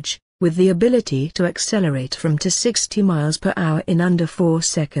charge, with the ability to accelerate from to 60 miles per hour in under 4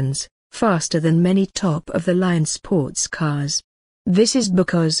 seconds, faster than many top-of-the-line sports cars. This is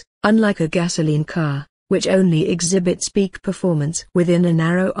because, unlike a gasoline car, which only exhibits peak performance within a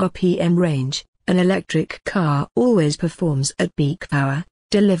narrow RPM range, an electric car always performs at peak power,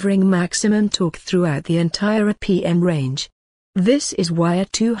 delivering maximum torque throughout the entire RPM range. This is why a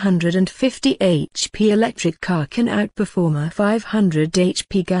 250 HP electric car can outperform a 500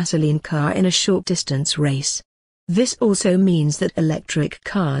 HP gasoline car in a short-distance race. This also means that electric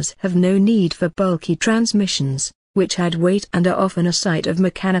cars have no need for bulky transmissions, which add weight and are often a site of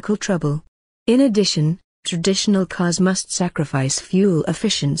mechanical trouble. In addition, traditional cars must sacrifice fuel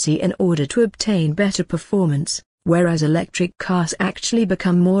efficiency in order to obtain better performance, whereas electric cars actually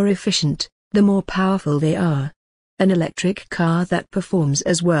become more efficient, the more powerful they are. An electric car that performs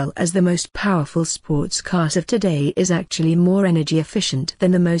as well as the most powerful sports cars of today is actually more energy efficient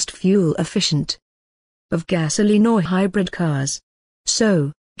than the most fuel efficient of gasoline or hybrid cars.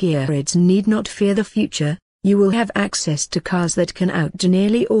 So, gearheads need not fear the future. You will have access to cars that can outdo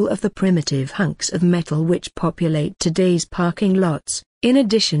nearly all of the primitive hunks of metal which populate today's parking lots, in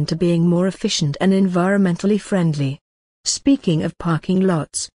addition to being more efficient and environmentally friendly. Speaking of parking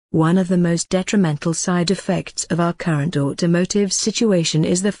lots, one of the most detrimental side effects of our current automotive situation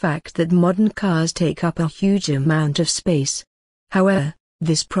is the fact that modern cars take up a huge amount of space. However,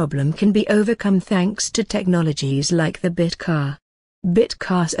 this problem can be overcome thanks to technologies like the bit car. Bit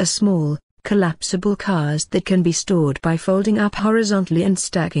cars are small, collapsible cars that can be stored by folding up horizontally and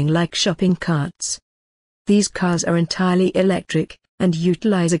stacking like shopping carts. These cars are entirely electric, and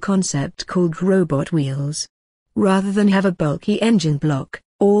utilize a concept called robot wheels. Rather than have a bulky engine block,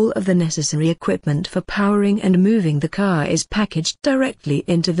 all of the necessary equipment for powering and moving the car is packaged directly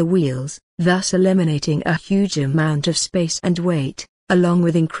into the wheels, thus eliminating a huge amount of space and weight, along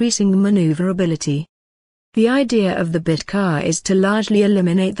with increasing maneuverability. The idea of the bit car is to largely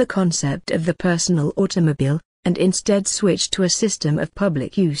eliminate the concept of the personal automobile, and instead switch to a system of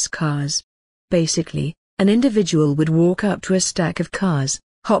public-use cars. Basically, an individual would walk up to a stack of cars,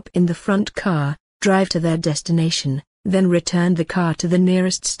 hop in the front car, drive to their destination, then return the car to the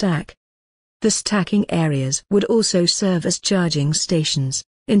nearest stack. The stacking areas would also serve as charging stations,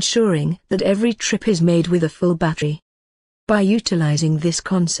 ensuring that every trip is made with a full battery. By utilizing this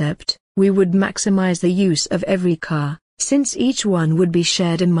concept, we would maximize the use of every car, since each one would be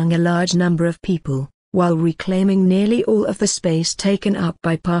shared among a large number of people, while reclaiming nearly all of the space taken up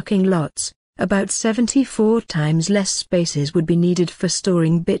by parking lots. About 74 times less spaces would be needed for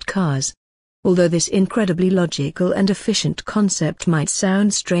storing bit cars. Although this incredibly logical and efficient concept might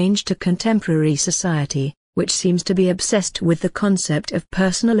sound strange to contemporary society, which seems to be obsessed with the concept of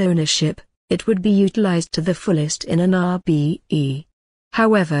personal ownership, it would be utilized to the fullest in an RBE.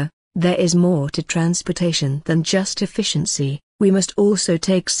 However, there is more to transportation than just efficiency. We must also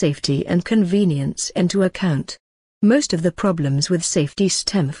take safety and convenience into account. Most of the problems with safety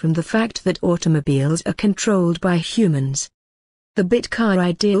stem from the fact that automobiles are controlled by humans. The bit car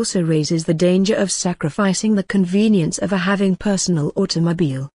idea also raises the danger of sacrificing the convenience of a having personal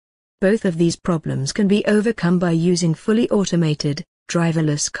automobile. Both of these problems can be overcome by using fully automated,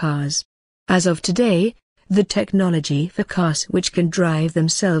 driverless cars. As of today, the technology for cars which can drive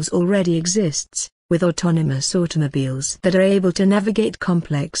themselves already exists, with autonomous automobiles that are able to navigate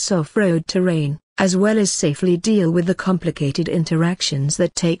complex off-road terrain, as well as safely deal with the complicated interactions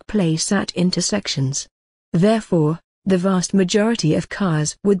that take place at intersections. Therefore, the vast majority of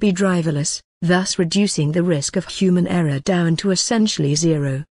cars would be driverless, thus reducing the risk of human error down to essentially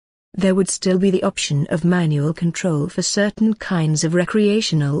zero. There would still be the option of manual control for certain kinds of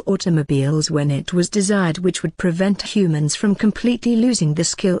recreational automobiles when it was desired, which would prevent humans from completely losing the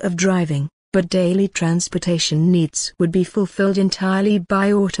skill of driving, but daily transportation needs would be fulfilled entirely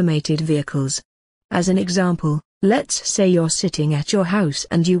by automated vehicles. As an example, let's say you're sitting at your house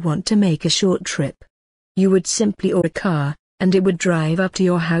and you want to make a short trip. You would simply order a car, and it would drive up to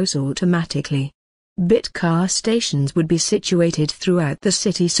your house automatically. Bit car stations would be situated throughout the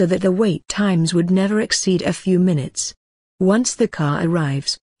city so that the wait times would never exceed a few minutes. Once the car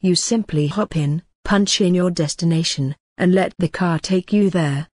arrives, you simply hop in, punch in your destination, and let the car take you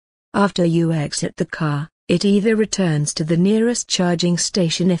there. After you exit the car, it either returns to the nearest charging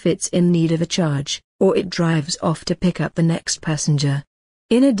station if it's in need of a charge, or it drives off to pick up the next passenger.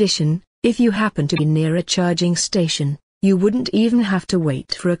 In addition, if you happen to be near a charging station, you wouldn't even have to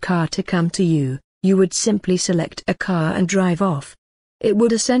wait for a car to come to you, you would simply select a car and drive off. It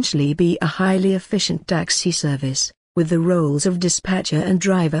would essentially be a highly efficient taxi service, with the roles of dispatcher and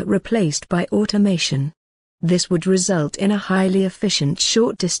driver replaced by automation. This would result in a highly efficient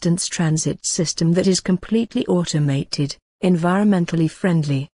short-distance transit system that is completely automated, environmentally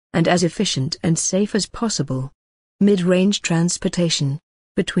friendly, and as efficient and safe as possible. Mid-range transportation,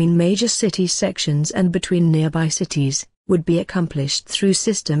 between major city sections and between nearby cities, would be accomplished through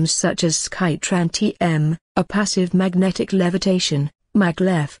systems such as Skytran-TM, a passive magnetic levitation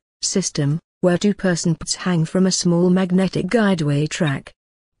 (maglev) system, where two persons hang from a small magnetic guideway track.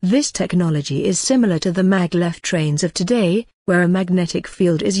 This technology is similar to the maglev trains of today, where a magnetic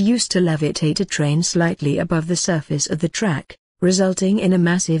field is used to levitate a train slightly above the surface of the track, resulting in a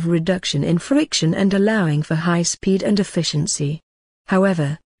massive reduction in friction and allowing for high speed and efficiency.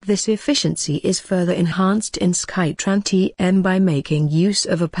 However, this efficiency is further enhanced in Skytran-TM by making use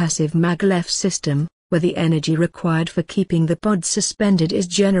of a passive maglev system, where the energy required for keeping the pods suspended is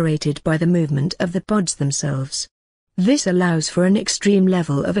generated by the movement of the pods themselves. This allows for an extreme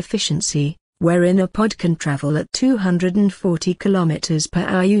level of efficiency, wherein a pod can travel at 240 km per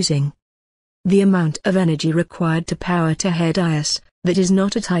hour using the amount of energy required to power to head IS, that is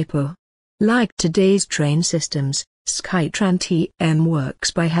not a typo. Like today's train systems, Skytran-TM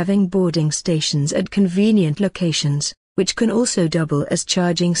works by having boarding stations at convenient locations, which can also double as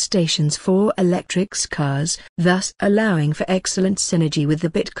charging stations for electric cars, thus allowing for excellent synergy with the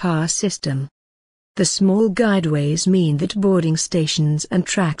bit-car system. The small guideways mean that boarding stations and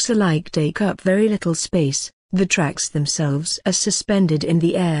tracks alike take up very little space. The tracks themselves are suspended in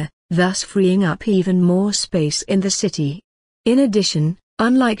the air, thus freeing up even more space in the city. In addition,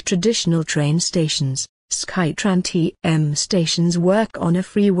 unlike traditional train stations, Skytran-TM stations work on a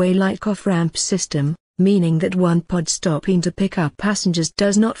freeway-like off-ramp system, meaning that one pod stopping to pick up passengers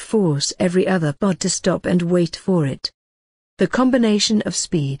does not force every other pod to stop and wait for it. The combination of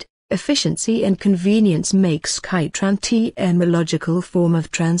speed, efficiency and convenience makes Skytran-TM a logical form of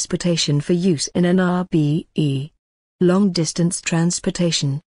transportation for use in an RBE. Long-distance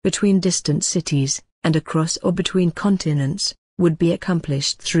transportation, between distant cities, and across or between continents, would be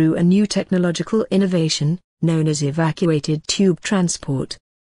accomplished through a new technological innovation, known as evacuated tube transport.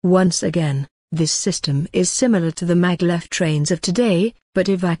 Once again, this system is similar to the maglev trains of today, but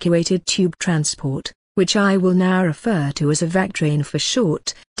evacuated tube transport, which I will now refer to as evactrain for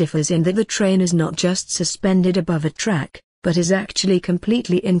short, differs in that the train is not just suspended above a track, but is actually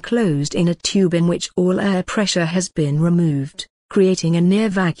completely enclosed in a tube in which all air pressure has been removed, creating a near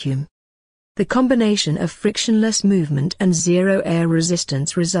vacuum. The combination of frictionless movement and zero air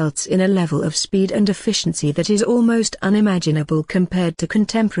resistance results in a level of speed and efficiency that is almost unimaginable compared to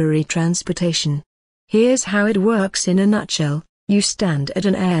contemporary transportation. Here's how it works in a nutshell. You stand at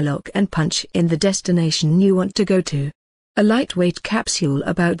an airlock and punch in the destination you want to go to. A lightweight capsule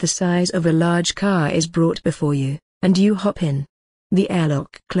about the size of a large car is brought before you, and you hop in. The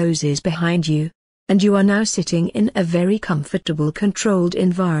airlock closes behind you, and you are now sitting in a very comfortable controlled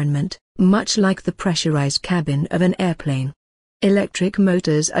environment, much like the pressurized cabin of an airplane. Electric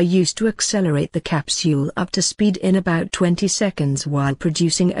motors are used to accelerate the capsule up to speed in about 20 seconds while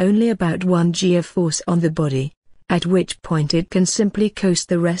producing only about 1 g of force on the body, at which point it can simply coast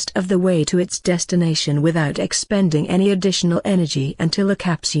the rest of the way to its destination without expending any additional energy until the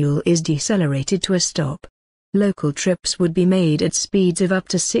capsule is decelerated to a stop. Local trips would be made at speeds of up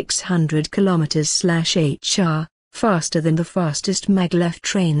to 600 km/h, faster than the fastest maglev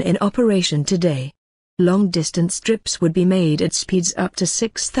train in operation today. Long-distance trips would be made at speeds up to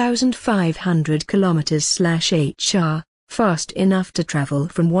 6,500 km/h, fast enough to travel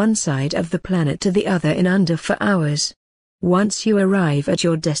from one side of the planet to the other in under 4 hours. Once you arrive at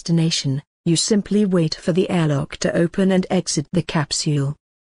your destination, you simply wait for the airlock to open and exit the capsule.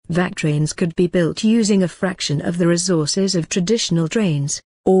 VAC trains could be built using a fraction of the resources of traditional trains,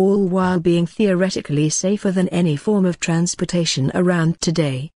 all while being theoretically safer than any form of transportation around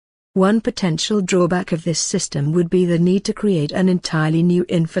today. One potential drawback of this system would be the need to create an entirely new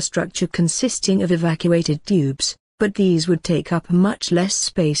infrastructure consisting of evacuated tubes, but these would take up much less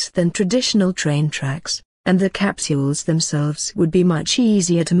space than traditional train tracks, and the capsules themselves would be much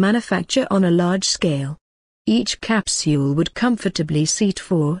easier to manufacture on a large scale. Each capsule would comfortably seat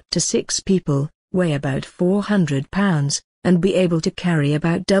 4 to 6 people, weigh about 400 pounds, and be able to carry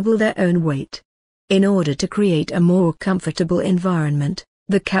about double their own weight. In order to create a more comfortable environment,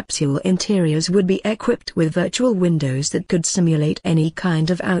 the capsule interiors would be equipped with virtual windows that could simulate any kind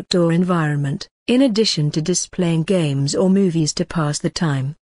of outdoor environment, in addition to displaying games or movies to pass the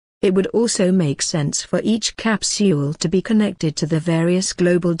time. It would also make sense for each capsule to be connected to the various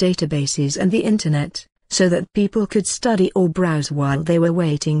global databases and the internet, so that people could study or browse while they were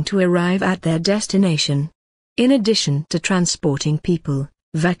waiting to arrive at their destination. In addition to transporting people,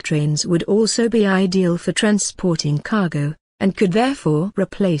 vac trains would also be ideal for transporting cargo, and could therefore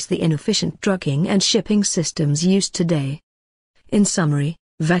replace the inefficient trucking and shipping systems used today. In summary,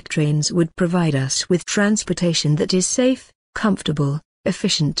 vac trains would provide us with transportation that is safe, comfortable,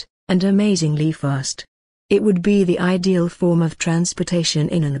 efficient, and amazingly fast. It would be the ideal form of transportation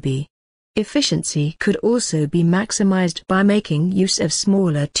in an EB. Efficiency could also be maximized by making use of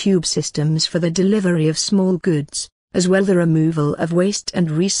smaller tube systems for the delivery of small goods, as well as the removal of waste and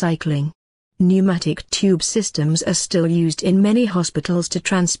recycling. Pneumatic tube systems are still used in many hospitals to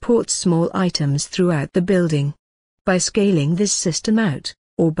transport small items throughout the building. By scaling this system out,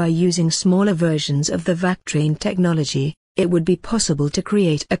 or by using smaller versions of the vac train technology, it would be possible to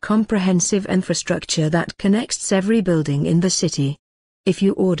create a comprehensive infrastructure that connects every building in the city. If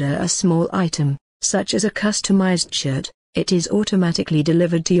you order a small item, such as a customized shirt, it is automatically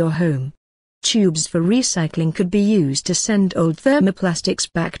delivered to your home. Tubes for recycling could be used to send old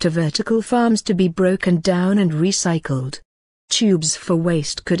thermoplastics back to vertical farms to be broken down and recycled. Tubes for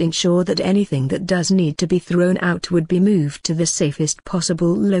waste could ensure that anything that does need to be thrown out would be moved to the safest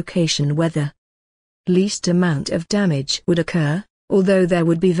possible location where the least amount of damage would occur, although there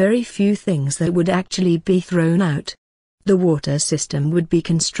would be very few things that would actually be thrown out. The water system would be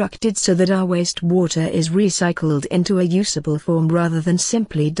constructed so that our wastewater is recycled into a usable form rather than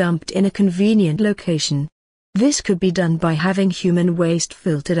simply dumped in a convenient location. This could be done by having human waste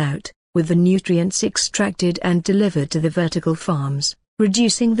filtered out, with the nutrients extracted and delivered to the vertical farms,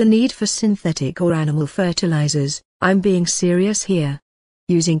 reducing the need for synthetic or animal fertilizers. I'm being serious here.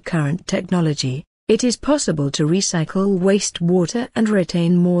 Using current technology, it is possible to recycle wastewater and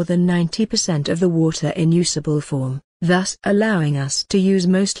retain more than 90% of the water in usable form, thus allowing us to use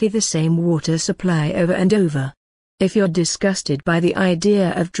mostly the same water supply over and over. If you're disgusted by the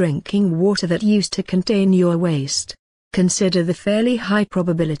idea of drinking water that used to contain your waste, consider the fairly high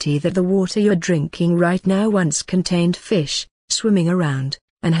probability that the water you're drinking right now once contained fish, swimming around,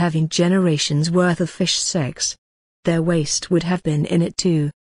 and having generations worth of fish sex. Their waste would have been in it too.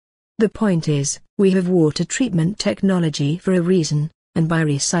 The point is, we have water treatment technology for a reason, and by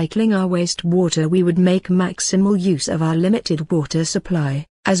recycling our wastewater we would make maximal use of our limited water supply,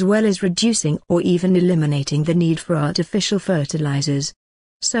 as well as reducing or even eliminating the need for artificial fertilizers.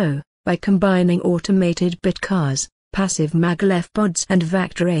 So, by combining automated bit cars, passive maglev pods and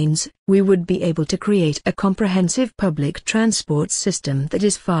vac trains, we would be able to create a comprehensive public transport system that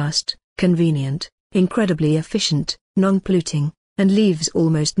is fast, convenient, incredibly efficient, non-polluting, and leaves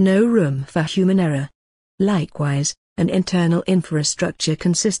almost no room for human error. Likewise, an internal infrastructure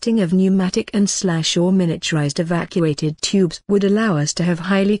consisting of pneumatic and or miniaturized evacuated tubes would allow us to have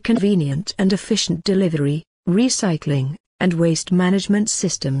highly convenient and efficient delivery, recycling, and waste management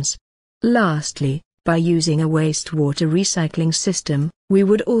systems. Lastly, by using a wastewater recycling system, we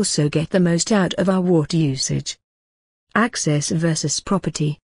would also get the most out of our water usage. Access versus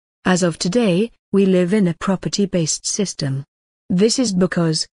property. As of today, we live in a property-based system. This is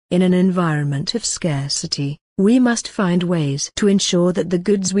because, in an environment of scarcity, we must find ways to ensure that the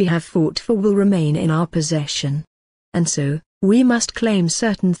goods we have fought for will remain in our possession. And so, we must claim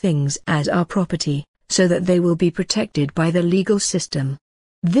certain things as our property, so that they will be protected by the legal system.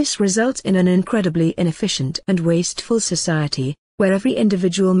 This results in an incredibly inefficient and wasteful society, where every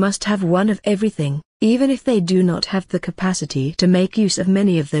individual must have one of everything, even if they do not have the capacity to make use of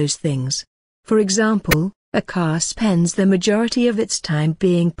many of those things. For example, a car spends the majority of its time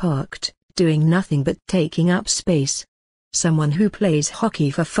being parked, doing nothing but taking up space. Someone who plays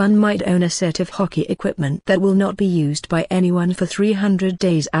hockey for fun might own a set of hockey equipment that will not be used by anyone for 300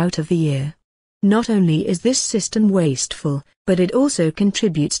 days out of the year. Not only is this system wasteful, but it also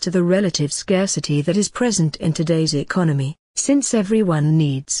contributes to the relative scarcity that is present in today's economy. Since everyone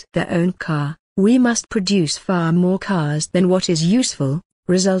needs their own car, we must produce far more cars than what is useful,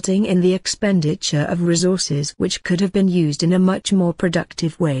 resulting in the expenditure of resources which could have been used in a much more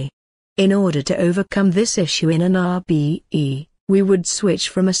productive way. In order to overcome this issue in an RBE, we would switch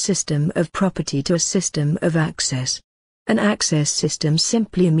from a system of property to a system of access. An access system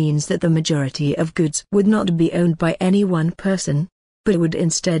simply means that the majority of goods would not be owned by any one person, but would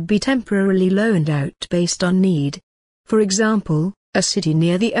instead be temporarily loaned out based on need. For example, a city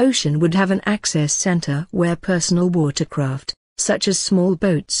near the ocean would have an access center where personal watercraft, such as small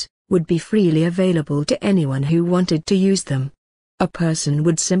boats, would be freely available to anyone who wanted to use them. A person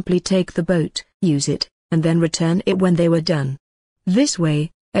would simply take the boat, use it, and then return it when they were done. This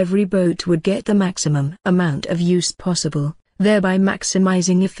way, every boat would get the maximum amount of use possible, thereby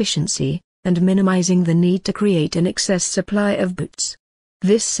maximizing efficiency, and minimizing the need to create an excess supply of boats.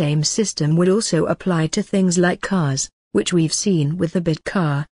 This same system would also apply to things like cars, which we've seen with the bit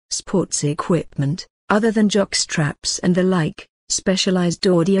car, sports equipment, other than jockstraps and the like, specialized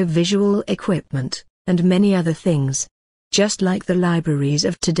audio-visual equipment, and many other things. Just like the libraries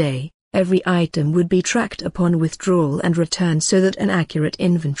of today, every item would be tracked upon withdrawal and return so that an accurate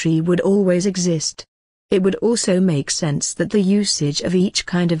inventory would always exist. It would also make sense that the usage of each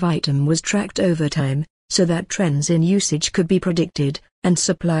kind of item was tracked over time, so that trends in usage could be predicted, and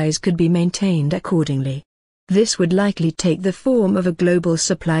supplies could be maintained accordingly. This would likely take the form of a global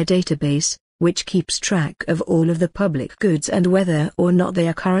supply database, which keeps track of all of the public goods and whether or not they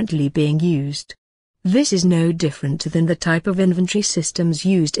are currently being used. This is no different than the type of inventory systems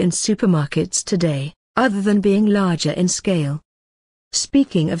used in supermarkets today, other than being larger in scale.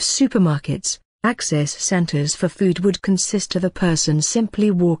 Speaking of supermarkets, access centers for food would consist of a person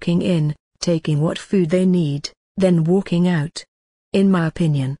simply walking in, taking what food they need, then walking out. In my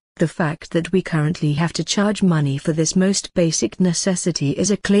opinion, the fact that we currently have to charge money for this most basic necessity is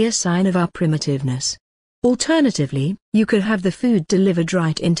a clear sign of our primitiveness. Alternatively, you could have the food delivered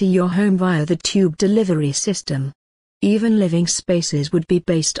right into your home via the tube delivery system. Even living spaces would be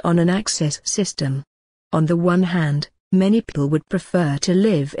based on an access system. On the one hand, many people would prefer to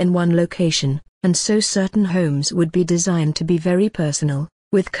live in one location, and so certain homes would be designed to be very personal,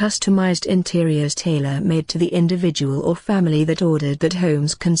 with customized interiors tailor-made to the individual or family that ordered that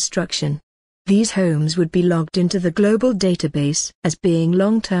home's construction. These homes would be logged into the global database as being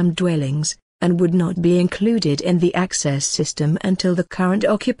long-term dwellings, and would not be included in the access system until the current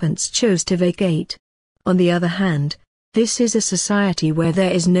occupants chose to vacate. On the other hand, this is a society where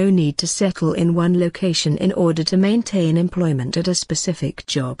there is no need to settle in one location in order to maintain employment at a specific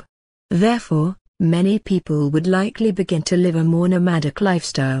job. Therefore, many people would likely begin to live a more nomadic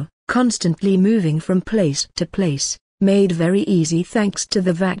lifestyle, constantly moving from place to place, made very easy thanks to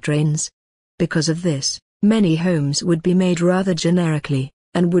the vac drains. Because of this, many homes would be made rather generically,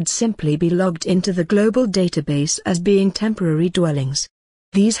 and would simply be logged into the global database as being temporary dwellings.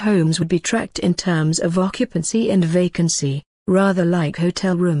 These homes would be tracked in terms of occupancy and vacancy, rather like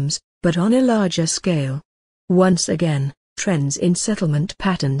hotel rooms, but on a larger scale. Once again, trends in settlement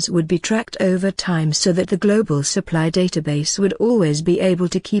patterns would be tracked over time so that the global supply database would always be able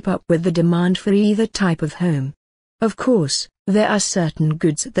to keep up with the demand for either type of home. Of course, there are certain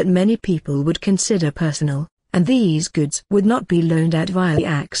goods that many people would consider personal, and these goods would not be loaned out via the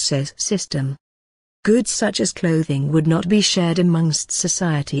access system. Goods such as clothing would not be shared amongst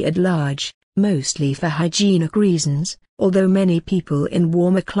society at large, mostly for hygienic reasons, although many people in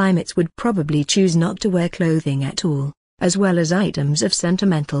warmer climates would probably choose not to wear clothing at all, as well as items of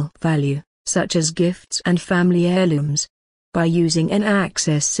sentimental value, such as gifts and family heirlooms. By using an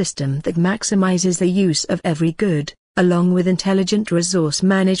access system that maximizes the use of every good, along with intelligent resource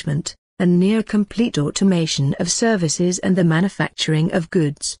management, and near-complete automation of services and the manufacturing of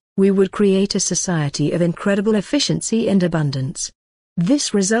goods, we would create a society of incredible efficiency and abundance.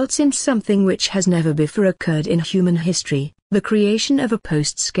 This results in something which has never before occurred in human history, the creation of a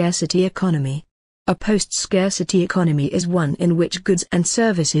post-scarcity economy. A post-scarcity economy is one in which goods and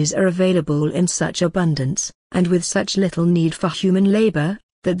services are available in such abundance, and with such little need for human labor,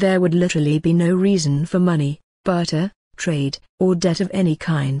 that there would literally be no reason for money, barter, trade, or debt of any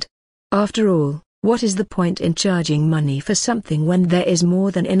kind. After all, what is the point in charging money for something when there is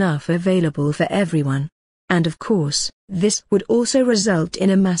more than enough available for everyone? And of course, this would also result in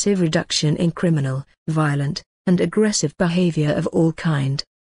a massive reduction in criminal, violent, and aggressive behavior of all kind.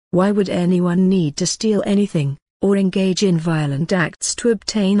 Why would anyone need to steal anything, or engage in violent acts to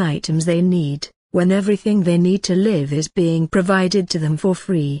obtain items they need, when everything they need to live is being provided to them for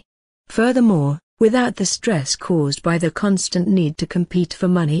free? Furthermore, without the stress caused by the constant need to compete for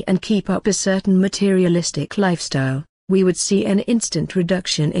money and keep up a certain materialistic lifestyle, we would see an instant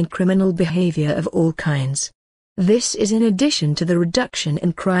reduction in criminal behavior of all kinds. This is in addition to the reduction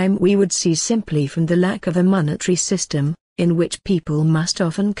in crime we would see simply from the lack of a monetary system, in which people must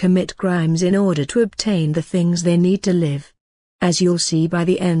often commit crimes in order to obtain the things they need to live. As you'll see by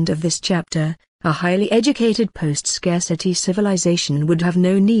the end of this chapter, a highly educated post-scarcity civilization would have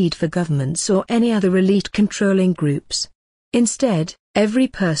no need for governments or any other elite controlling groups. Instead, every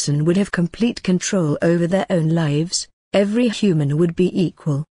person would have complete control over their own lives, every human would be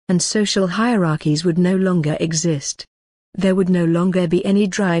equal, and social hierarchies would no longer exist. There would no longer be any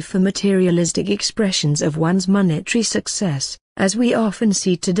drive for materialistic expressions of one's monetary success, as we often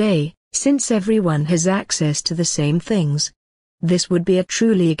see today, since everyone has access to the same things. This would be a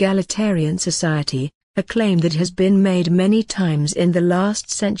truly egalitarian society, a claim that has been made many times in the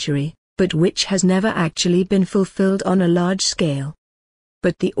last century, but which has never actually been fulfilled on a large scale.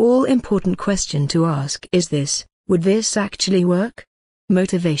 But the all-important question to ask is this: would this actually work?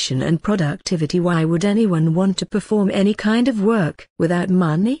 Motivation and productivity. Why would anyone want to perform any kind of work without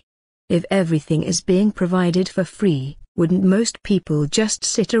money? If everything is being provided for free, wouldn't most people just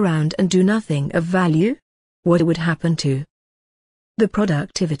sit around and do nothing of value? What would happen to the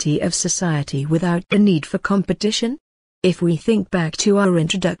productivity of society without the need for competition? If we think back to our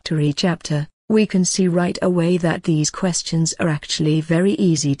introductory chapter, we can see right away that these questions are actually very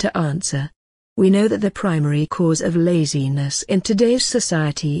easy to answer. We know that the primary cause of laziness in today's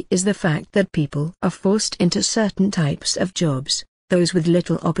society is the fact that people are forced into certain types of jobs, those with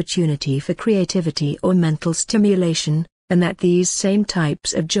little opportunity for creativity or mental stimulation, and that these same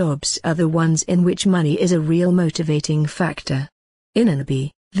types of jobs are the ones in which money is a real motivating factor. In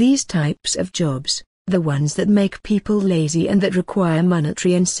these types of jobs, the ones that make people lazy and that require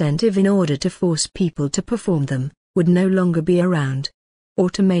monetary incentive in order to force people to perform them, would no longer be around.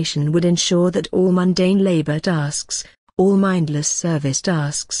 Automation would ensure that all mundane labor tasks, all mindless service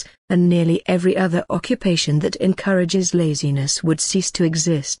tasks, and nearly every other occupation that encourages laziness would cease to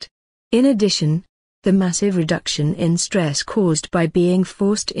exist. In addition, the massive reduction in stress caused by being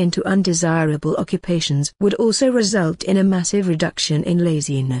forced into undesirable occupations would also result in a massive reduction in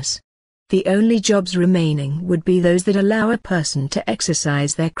laziness. The only jobs remaining would be those that allow a person to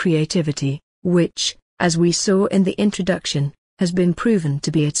exercise their creativity, which, as we saw in the introduction, has been proven to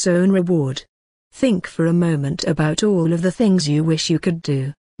be its own reward. Think for a moment about all of the things you wish you could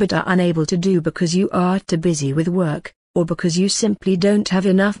do, but are unable to do because you are too busy with work, or because you simply don't have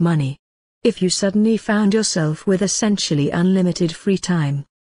enough money. If you suddenly found yourself with essentially unlimited free time,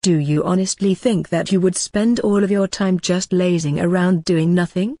 do you honestly think that you would spend all of your time just lazing around doing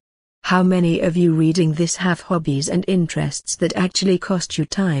nothing? How many of you reading this have hobbies and interests that actually cost you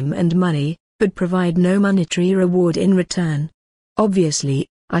time and money, but provide no monetary reward in return? Obviously,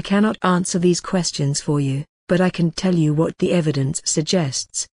 I cannot answer these questions for you, but I can tell you what the evidence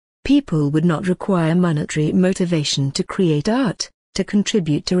suggests. People would not require monetary motivation to create art, to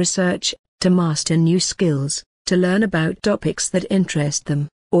contribute to research, to master new skills, to learn about topics that interest them,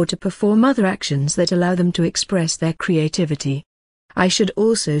 or to perform other actions that allow them to express their creativity. I should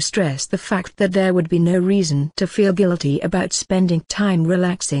also stress the fact that there would be no reason to feel guilty about spending time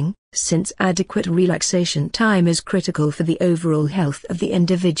relaxing, since adequate relaxation time is critical for the overall health of the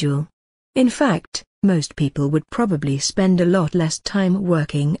individual. In fact, most people would probably spend a lot less time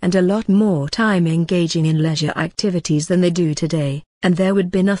working and a lot more time engaging in leisure activities than they do today, and there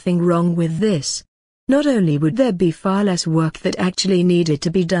would be nothing wrong with this. Not only would there be far less work that actually needed to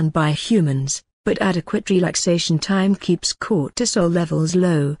be done by humans, but adequate relaxation time keeps cortisol levels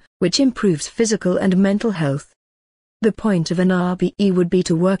low, which improves physical and mental health. The point of an RBE would be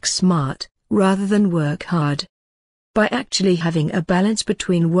to work smart, rather than work hard. By actually having a balance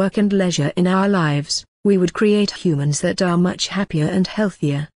between work and leisure in our lives, we would create humans that are much happier and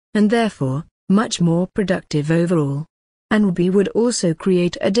healthier, and therefore, much more productive overall. And we would also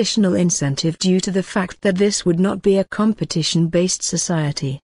create additional incentive due to the fact that this would not be a competition-based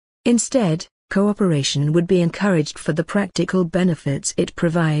society. Instead, cooperation would be encouraged for the practical benefits it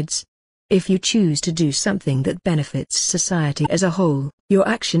provides. If you choose to do something that benefits society as a whole, your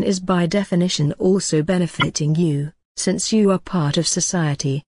action is by definition also benefiting you, since you are part of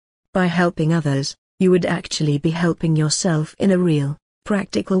society. By helping others, you would actually be helping yourself in a real,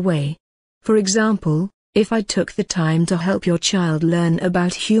 practical way. For example, if I took the time to help your child learn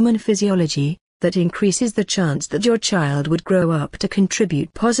about human physiology, that increases the chance that your child would grow up to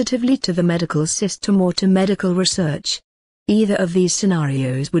contribute positively to the medical system or to medical research. Either of these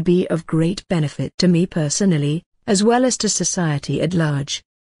scenarios would be of great benefit to me personally, as well as to society at large.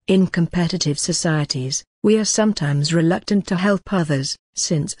 In competitive societies, we are sometimes reluctant to help others,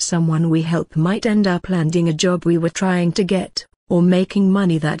 since someone we help might end up landing a job we were trying to get, or making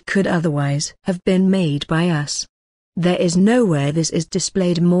money that could otherwise have been made by us. There is nowhere this is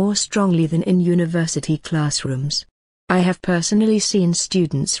displayed more strongly than in university classrooms. I have personally seen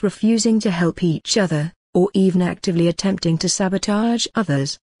students refusing to help each other, or even actively attempting to sabotage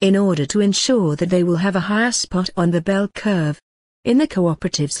others, in order to ensure that they will have a higher spot on the bell curve. In the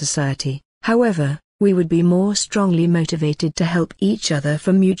cooperative society, however, we would be more strongly motivated to help each other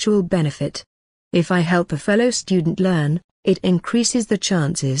for mutual benefit. If I help a fellow student learn, it increases the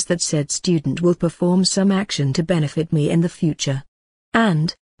chances that said student will perform some action to benefit me in the future.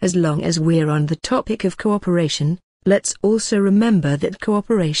 And, as long as we're on the topic of cooperation, let's also remember that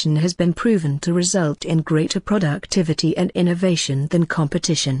cooperation has been proven to result in greater productivity and innovation than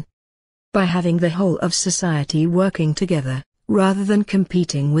competition. By having the whole of society working together, rather than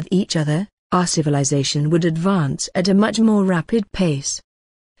competing with each other, our civilization would advance at a much more rapid pace.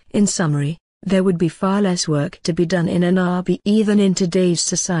 In summary, there would be far less work to be done in an RBE than in today's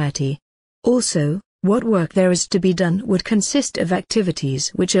society. Also, what work there is to be done would consist of activities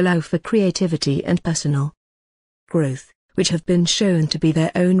which allow for creativity and personal growth, which have been shown to be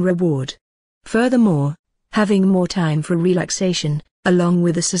their own reward. Furthermore, having more time for relaxation, along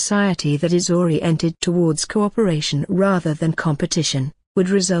with a society that is oriented towards cooperation rather than competition, would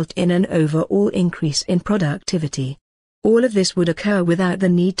result in an overall increase in productivity. All of this would occur without the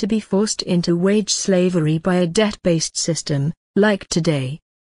need to be forced into wage slavery by a debt-based system, like today.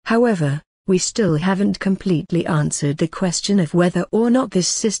 However, we still haven't completely answered the question of whether or not this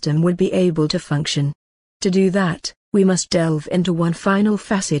system would be able to function. To do that, we must delve into one final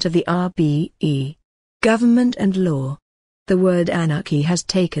facet of the RBE: government and law. The word anarchy has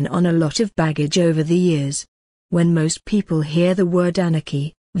taken on a lot of baggage over the years. When most people hear the word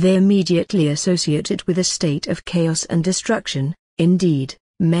anarchy, they immediately associate it with a state of chaos and destruction. Indeed,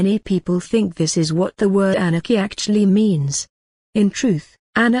 many people think this is what the word anarchy actually means. In truth,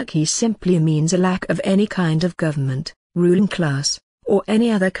 anarchy simply means a lack of any kind of government, ruling class, or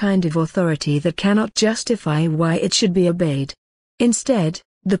any other kind of authority that cannot justify why it should be obeyed. Instead,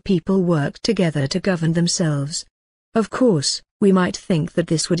 the people work together to govern themselves. Of course, we might think that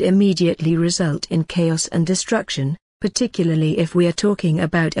this would immediately result in chaos and destruction, particularly if we are talking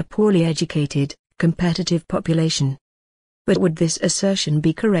about a poorly educated, competitive population. But would this assertion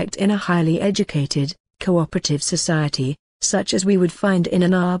be correct in a highly educated, cooperative society, such as we would find in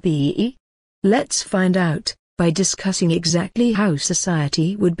an RBE? Let's find out, by discussing exactly how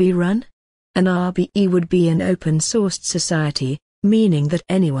society would be run. An RBE would be an open-sourced society, meaning that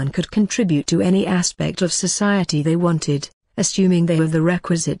anyone could contribute to any aspect of society they wanted, assuming they have the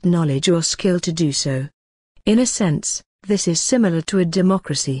requisite knowledge or skill to do so. In a sense, this is similar to a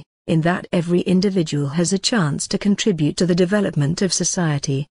democracy, in that every individual has a chance to contribute to the development of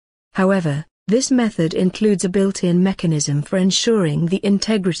society. However, this method includes a built-in mechanism for ensuring the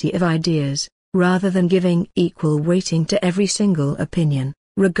integrity of ideas, rather than giving equal weighting to every single opinion,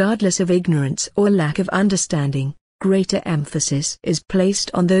 regardless of ignorance or lack of understanding. Greater emphasis is placed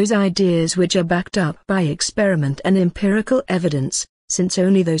on those ideas which are backed up by experiment and empirical evidence, since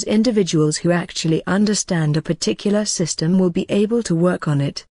only those individuals who actually understand a particular system will be able to work on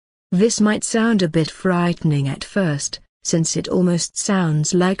it. This might sound a bit frightening at first, since it almost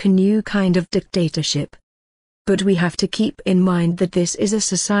sounds like a new kind of dictatorship. But we have to keep in mind that this is a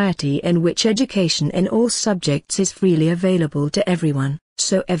society in which education in all subjects is freely available to everyone.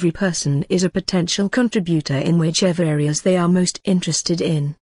 So every person is a potential contributor in whichever areas they are most interested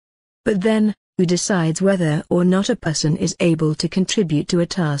in. But then, who decides whether or not a person is able to contribute to a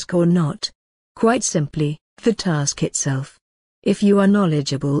task or not? Quite simply, the task itself. If you are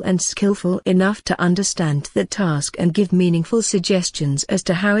knowledgeable and skillful enough to understand the task and give meaningful suggestions as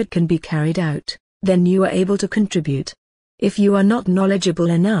to how it can be carried out, then you are able to contribute. If you are not knowledgeable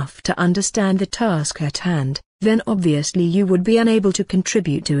enough to understand the task at hand, then obviously you would be unable to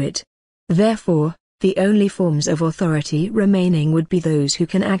contribute to it. Therefore, the only forms of authority remaining would be those who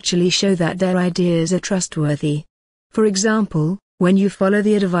can actually show that their ideas are trustworthy. For example, when you follow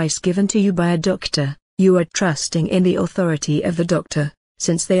the advice given to you by a doctor, you are trusting in the authority of the doctor,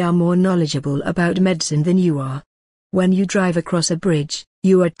 since they are more knowledgeable about medicine than you are. When you drive across a bridge,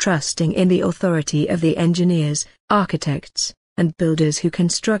 you are trusting in the authority of the engineers, architects, and builders who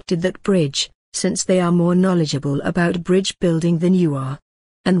constructed that bridge, since they are more knowledgeable about bridge building than you are.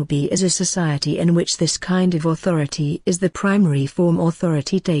 An RBE is a society in which this kind of authority is the primary form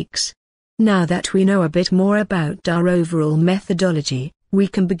authority takes. Now that we know a bit more about our overall methodology, we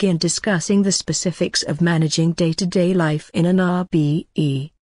can begin discussing the specifics of managing day-to-day life in an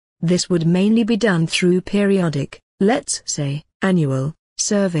RBE. This would mainly be done through periodic, let's say, annual,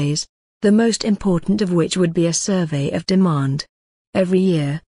 surveys, the most important of which would be a survey of demand. Every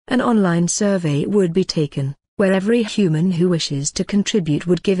year, an online survey would be taken, where every human who wishes to contribute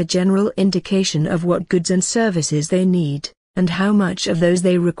would give a general indication of what goods and services they need, and how much of those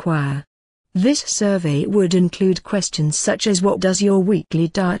they require. This survey would include questions such as: what does your weekly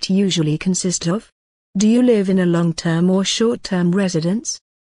diet usually consist of? Do you live in a long-term or short-term residence?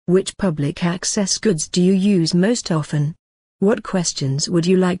 Which public access goods do you use most often? What questions would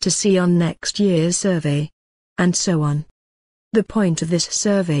you like to see on next year's survey? And so on. The point of this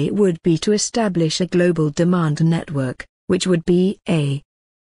survey would be to establish a global demand network, which would be a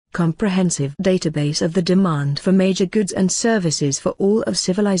comprehensive database of the demand for major goods and services for all of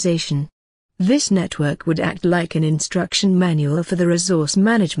civilization. This network would act like an instruction manual for the resource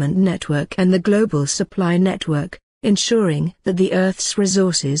management network and the global supply network, ensuring that the Earth's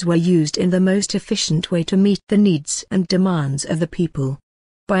resources were used in the most efficient way to meet the needs and demands of the people.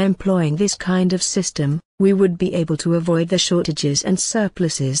 By employing this kind of system, we would be able to avoid the shortages and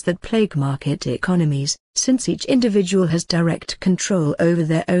surpluses that plague market economies, since each individual has direct control over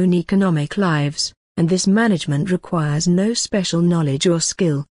their own economic lives, and this management requires no special knowledge or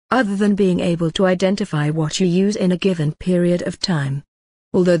skill, other than being able to identify what you use in a given period of time.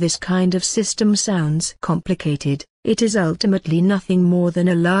 Although this kind of system sounds complicated, it is ultimately nothing more than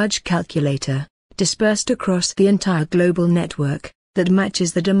a large calculator, dispersed across the entire global network, that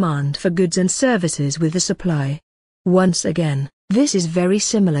matches the demand for goods and services with the supply. Once again, this is very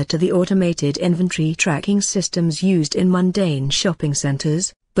similar to the automated inventory tracking systems used in mundane shopping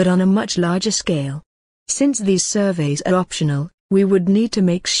centers, but on a much larger scale. Since these surveys are optional, we would need to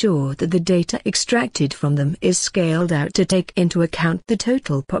make sure that the data extracted from them is scaled out to take into account the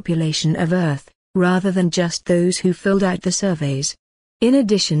total population of Earth, rather than just those who filled out the surveys. In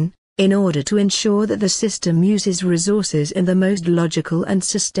addition, in order to ensure that the system uses resources in the most logical and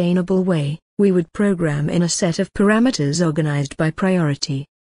sustainable way, we would program in a set of parameters organized by priority.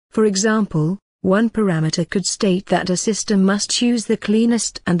 For example, one parameter could state that a system must choose the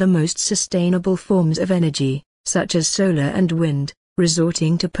cleanest and the most sustainable forms of energy, such as solar and wind,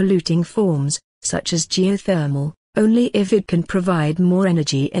 resorting to polluting forms, such as geothermal, only if it can provide more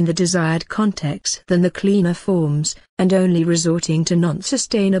energy in the desired context than the cleaner forms, and only resorting to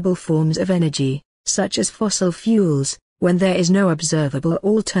non-sustainable forms of energy, such as fossil fuels, when there is no observable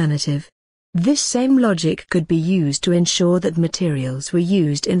alternative. This same logic could be used to ensure that materials were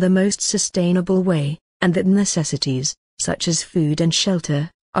used in the most sustainable way, and that necessities, such as food and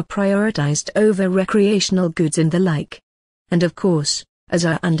shelter, are prioritized over recreational goods and the like. And of course, as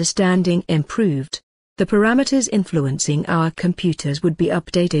our understanding improved, the parameters influencing our computers would be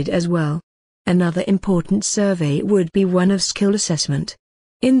updated as well. Another important survey would be one of skill assessment.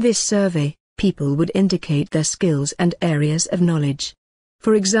 In this survey, people would indicate their skills and areas of knowledge.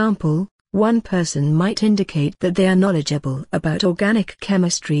 For example, one person might indicate that they are knowledgeable about organic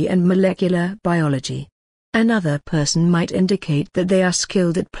chemistry and molecular biology. Another person might indicate that they are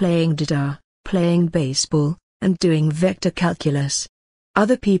skilled at playing guitar, playing baseball, and doing vector calculus.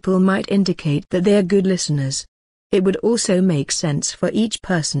 Other people might indicate that they are good listeners. It would also make sense for each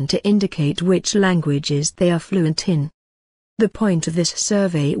person to indicate which languages they are fluent in. The point of this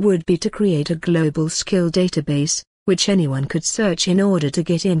survey would be to create a global skill database, which anyone could search in order to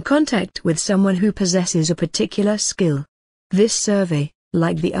get in contact with someone who possesses a particular skill. This survey,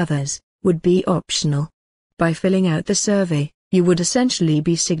 like the others, would be optional. By filling out the survey, you would essentially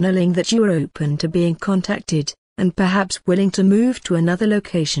be signaling that you are open to being contacted, and perhaps willing to move to another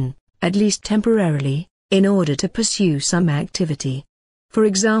location, at least temporarily, in order to pursue some activity. For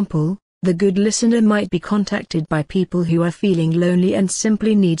example, the good listener might be contacted by people who are feeling lonely and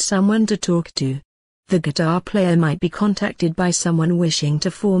simply need someone to talk to. The guitar player might be contacted by someone wishing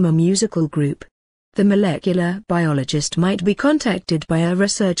to form a musical group. The molecular biologist might be contacted by a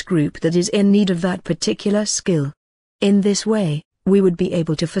research group that is in need of that particular skill. In this way, we would be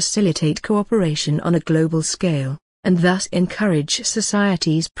able to facilitate cooperation on a global scale, and thus encourage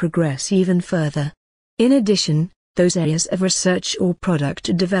society's progress even further. In addition, those areas of research or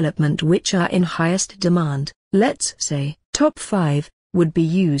product development which are in highest demand, let's say, top 5, would be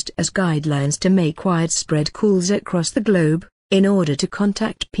used as guidelines to make widespread calls across the globe, in order to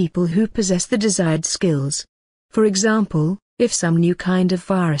contact people who possess the desired skills. For example, if some new kind of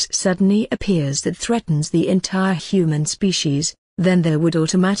virus suddenly appears that threatens the entire human species, then there would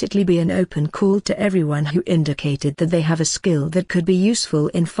automatically be an open call to everyone who indicated that they have a skill that could be useful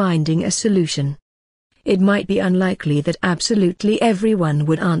in finding a solution. It might be unlikely that absolutely everyone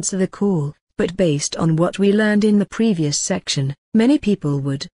would answer the call, but based on what we learned in the previous section, many people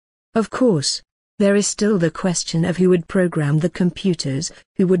would. Of course, there is still the question of who would program the computers,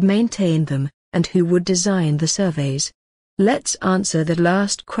 who would maintain them, and who would design the surveys. Let's answer that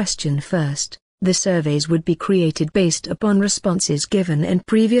last question first. The surveys would be created based upon responses given in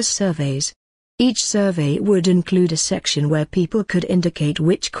previous surveys. Each survey would include a section where people could indicate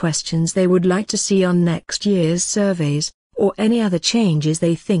which questions they would like to see on next year's surveys, or any other changes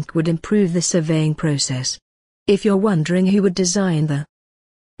they think would improve the surveying process. If you're wondering who would design the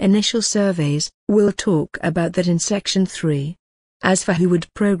initial surveys. We'll talk about that in section 3. As for who would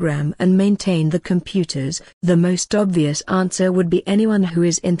program and maintain the computers, the most obvious answer would be anyone who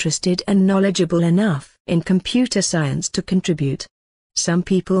is interested and knowledgeable enough in computer science to contribute. Some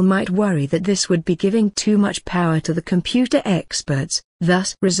people might worry that this would be giving too much power to the computer experts,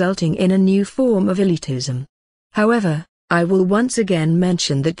 thus resulting in a new form of elitism. However, I will once again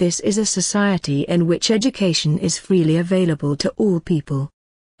mention that this is a society in which education is freely available to all people.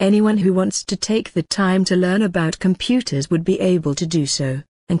 Anyone who wants to take the time to learn about computers would be able to do so,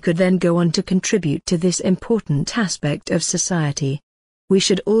 and could then go on to contribute to this important aspect of society. We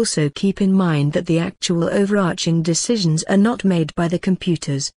should also keep in mind that the actual overarching decisions are not made by the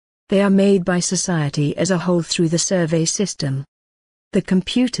computers. They are made by society as a whole through the survey system. The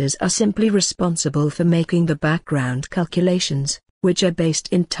computers are simply responsible for making the background calculations, which are based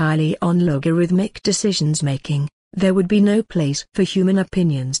entirely on logarithmic decisions making. There would be no place for human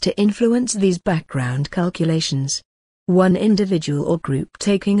opinions to influence these background calculations. One individual or group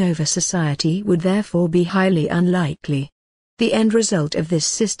taking over society would therefore be highly unlikely. The end result of this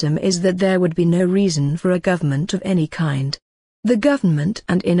system is that there would be no reason for a government of any kind. The government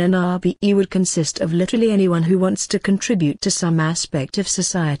and in an RBE would consist of literally anyone who wants to contribute to some aspect of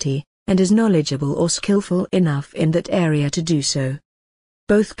society, and is knowledgeable or skillful enough in that area to do so.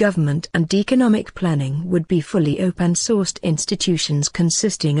 Both government and economic planning would be fully open-sourced institutions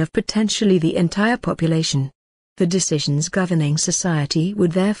consisting of potentially the entire population. The decisions governing society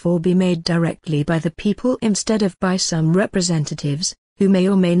would therefore be made directly by the people instead of by some representatives, who may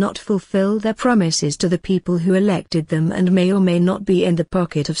or may not fulfill their promises to the people who elected them and may or may not be in the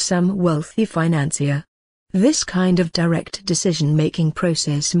pocket of some wealthy financier. This kind of direct decision-making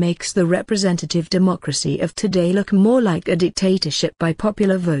process makes the representative democracy of today look more like a dictatorship by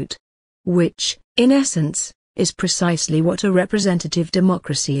popular vote. Which, in essence, is precisely what a representative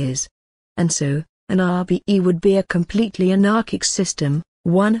democracy is. And so, an RBE would be a completely anarchic system,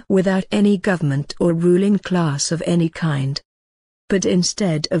 one without any government or ruling class of any kind. But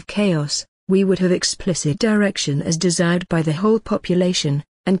instead of chaos, we would have explicit direction as desired by the whole population,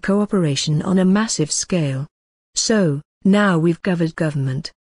 and cooperation on a massive scale. So, now we've covered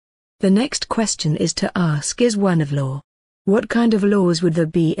government. The next question is to ask is one of law. What kind of laws would there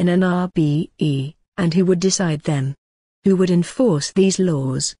be in an RBE, and who would decide them? Who would enforce these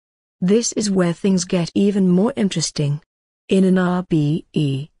laws? This is where things get even more interesting. In an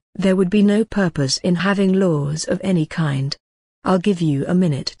RBE, there would be no purpose in having laws of any kind. I'll give you a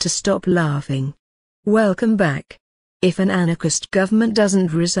minute to stop laughing. Welcome back. If an anarchist government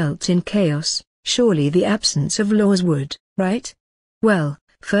doesn't result in chaos, surely the absence of laws would, right? Well,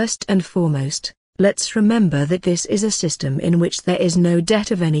 first and foremost, let's remember that this is a system in which there is no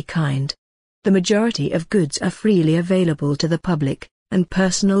debt of any kind. The majority of goods are freely available to the public, and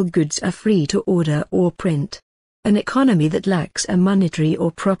personal goods are free to order or print. An economy that lacks a monetary or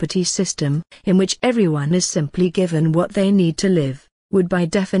property system, in which everyone is simply given what they need to live, would by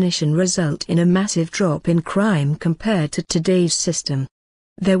definition result in a massive drop in crime compared to today's system.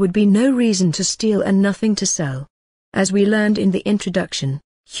 There would be no reason to steal and nothing to sell. As we learned in the introduction,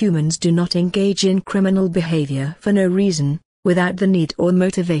 humans do not engage in criminal behavior for no reason, without the need or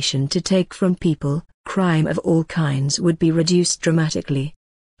motivation to take from people. Crime of all kinds would be reduced dramatically.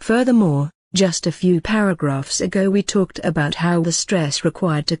 Furthermore, just a few paragraphs ago we talked about how the stress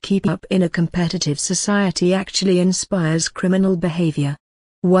required to keep up in a competitive society actually inspires criminal behavior.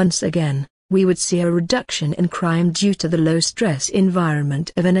 Once again, we would see a reduction in crime due to the low-stress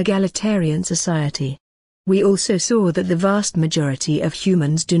environment of an egalitarian society. We also saw that the vast majority of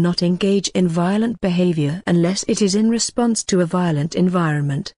humans do not engage in violent behavior unless it is in response to a violent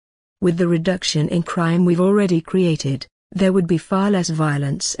environment. With the reduction in crime we've already created, there would be far less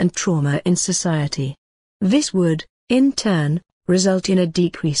violence and trauma in society. This would, in turn, result in a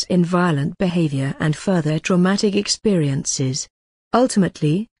decrease in violent behavior and further traumatic experiences.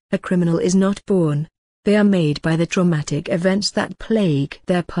 Ultimately, a criminal is not born, they are made by the traumatic events that plague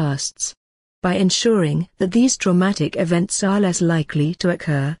their pasts. By ensuring that these traumatic events are less likely to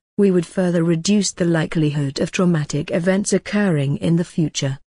occur, we would further reduce the likelihood of traumatic events occurring in the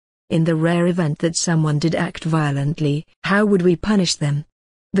future. In the rare event that someone did act violently, how would we punish them?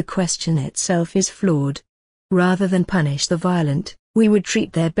 The question itself is flawed. Rather than punish the violent, we would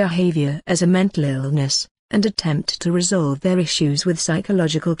treat their behavior as a mental illness, and attempt to resolve their issues with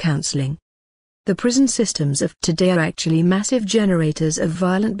psychological counseling. The prison systems of today are actually massive generators of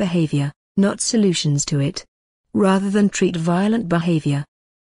violent behavior, not solutions to it. Rather than treat violent behavior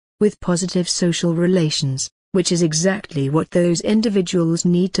with positive social relations, which is exactly what those individuals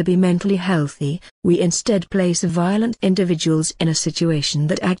need to be mentally healthy. We instead place violent individuals in a situation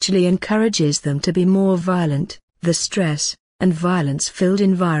that actually encourages them to be more violent, the stress and violence-filled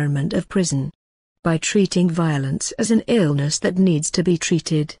environment of prison. By treating violence as an illness that needs to be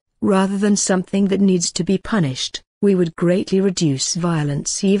treated, rather than something that needs to be punished, we would greatly reduce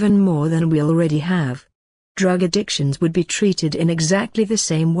violence even more than we already have. Drug addictions would be treated in exactly the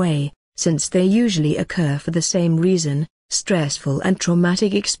same way, since they usually occur for the same reason, stressful and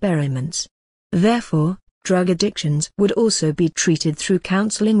traumatic experiments. Therefore, drug addictions would also be treated through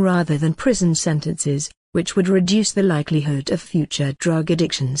counseling rather than prison sentences, which would reduce the likelihood of future drug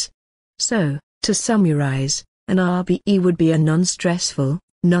addictions. So, to summarize, an RBE would be a non-stressful,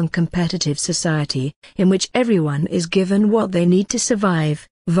 non-competitive society, in which everyone is given what they need to survive,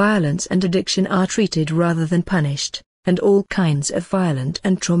 violence and addiction are treated rather than punished, and all kinds of violent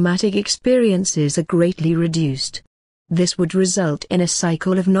and traumatic experiences are greatly reduced. This would result in a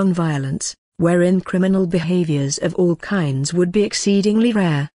cycle of non-violence, wherein criminal behaviors of all kinds would be exceedingly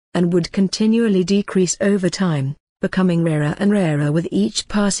rare, and would continually decrease over time, becoming rarer and rarer with each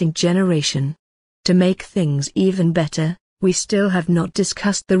passing generation. To make things even better, we still have not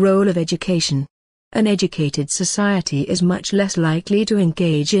discussed the role of education. An educated society is much less likely to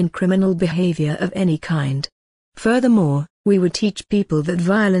engage in criminal behavior of any kind. Furthermore, we would teach people that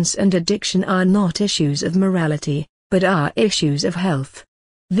violence and addiction are not issues of morality, but are issues of health.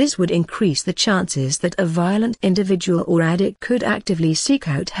 This would increase the chances that a violent individual or addict could actively seek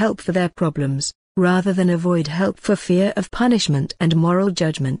out help for their problems, rather than avoid help for fear of punishment and moral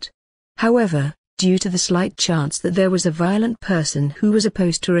judgment. However, due to the slight chance that there was a violent person who was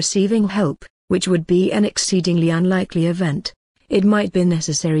opposed to receiving help, which would be an exceedingly unlikely event, it might be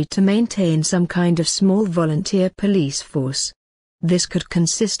necessary to maintain some kind of small volunteer police force. This could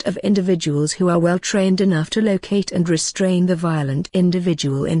consist of individuals who are well trained enough to locate and restrain the violent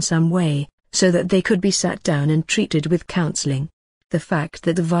individual in some way, so that they could be sat down and treated with counseling. The fact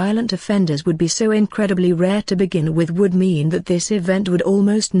that the violent offenders would be so incredibly rare to begin with would mean that this event would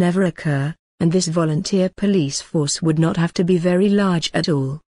almost never occur, and this volunteer police force would not have to be very large at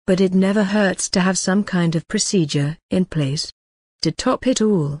all, but it never hurts to have some kind of procedure in place. To top it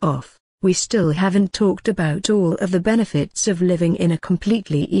all off, we still haven't talked about all of the benefits of living in a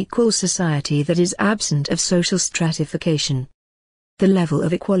completely equal society that is absent of social stratification. The level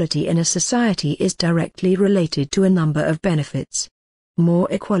of equality in a society is directly related to a number of benefits. More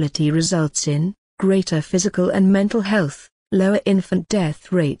equality results in greater physical and mental health, lower infant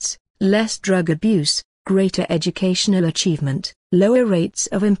death rates, less drug abuse, greater educational achievement, lower rates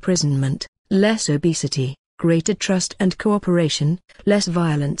of imprisonment, less obesity, greater trust and cooperation, less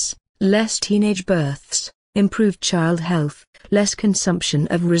violence, less teenage births, improved child health, less consumption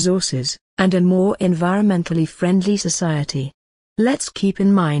of resources, and a more environmentally friendly society. Let's keep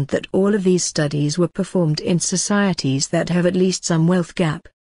in mind that all of these studies were performed in societies that have at least some wealth gap.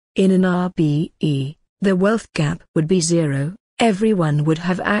 In an RBE, the wealth gap would be zero. Everyone would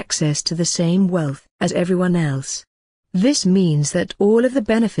have access to the same wealth as everyone else. This means that all of the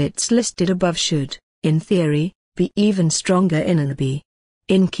benefits listed above should, in theory, be even stronger in an RBE.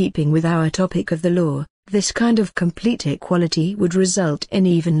 In keeping with our topic of the law, this kind of complete equality would result in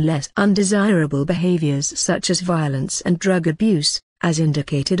even less undesirable behaviors such as violence and drug abuse, as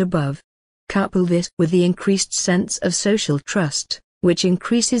indicated above. Couple this with the increased sense of social trust, which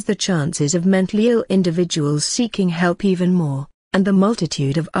increases the chances of mentally ill individuals seeking help even more, and the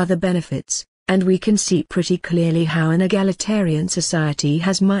multitude of other benefits, and we can see pretty clearly how an egalitarian society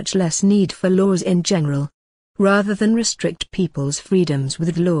has much less need for laws in general. Rather than restrict people's freedoms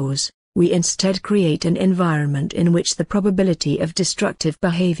with laws, we instead create an environment in which the probability of destructive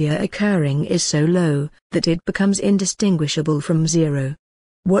behavior occurring is so low that it becomes indistinguishable from zero.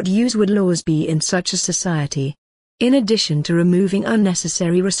 What use would laws be in such a society? In addition to removing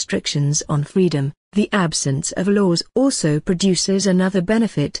unnecessary restrictions on freedom, the absence of laws also produces another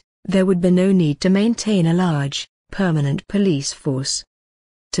benefit: there would be no need to maintain a large, permanent police force.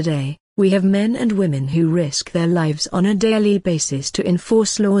 Today, we have men and women who risk their lives on a daily basis to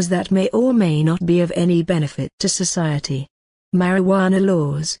enforce laws that may or may not be of any benefit to society. Marijuana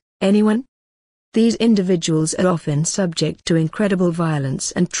laws, anyone? These individuals are often subject to incredible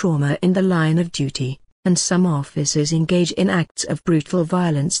violence and trauma in the line of duty, and some officers engage in acts of brutal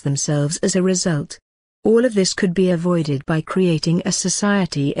violence themselves as a result. All of this could be avoided by creating a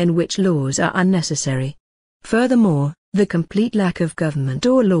society in which laws are unnecessary. Furthermore, the complete lack of government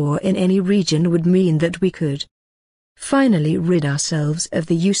or law in any region would mean that we could finally rid ourselves of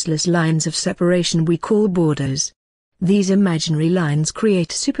the useless lines of separation we call borders. These imaginary lines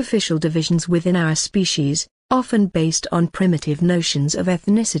create superficial divisions within our species, often based on primitive notions of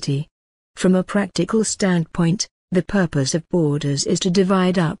ethnicity. From a practical standpoint, the purpose of borders is to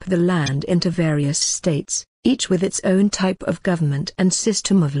divide up the land into various states, each with its own type of government and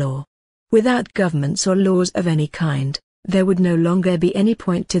system of law. Without governments or laws of any kind, there would no longer be any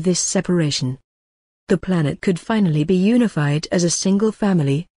point to this separation. The planet could finally be unified as a single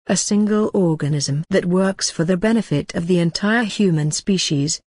family, a single organism that works for the benefit of the entire human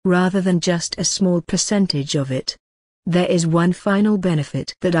species, rather than just a small percentage of it. There is one final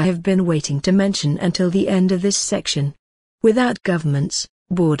benefit that I have been waiting to mention until the end of this section. Without governments,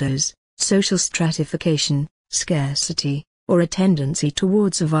 borders, social stratification, scarcity, or a tendency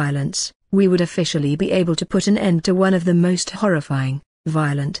towards violence, we would officially be able to put an end to one of the most horrifying,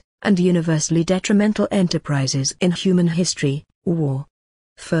 violent, and universally detrimental enterprises in human history, war.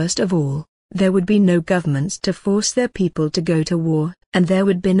 First of all, there would be no governments to force their people to go to war, and there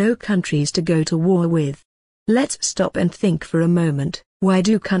would be no countries to go to war with. Let's stop and think for a moment, why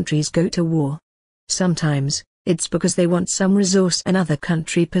do countries go to war? Sometimes, it's because they want some resource another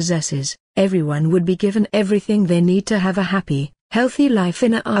country possesses. Everyone would be given everything they need to have a happy, healthy life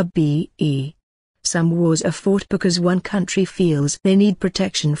in a RBE. Some wars are fought because one country feels they need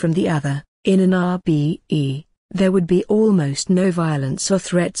protection from the other. In an RBE, there would be almost no violence or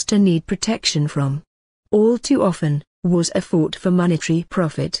threats to need protection from. All too often, wars are fought for monetary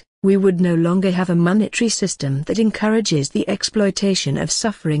profit. We would no longer have a monetary system that encourages the exploitation of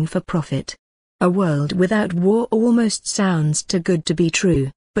suffering for profit. A world without war almost sounds too good to be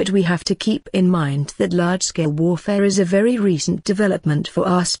true, but we have to keep in mind that large-scale warfare is a very recent development for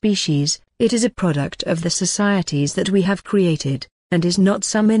our species. It is a product of the societies that we have created, and is not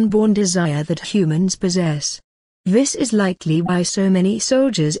some inborn desire that humans possess. This is likely why so many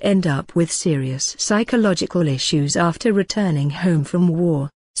soldiers end up with serious psychological issues after returning home from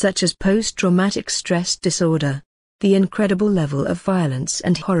war, such as post-traumatic stress disorder. The incredible level of violence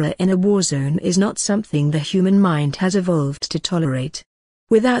and horror in a war zone is not something the human mind has evolved to tolerate.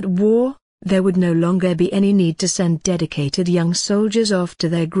 Without war, there would no longer be any need to send dedicated young soldiers off to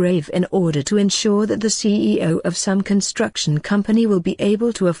their grave in order to ensure that the CEO of some construction company will be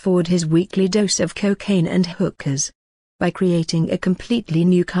able to afford his weekly dose of cocaine and hookers. By creating a completely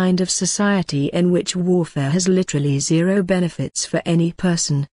new kind of society in which warfare has literally zero benefits for any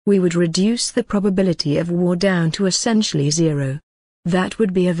person, we would reduce the probability of war down to essentially zero. That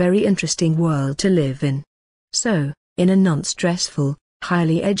would be a very interesting world to live in. So, in a non-stressful,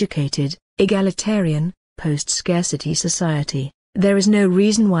 highly educated, egalitarian, post-scarcity society, there is no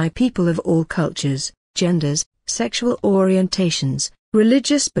reason why people of all cultures, genders, sexual orientations,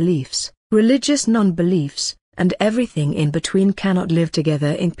 religious beliefs, religious non-beliefs, and everything in between cannot live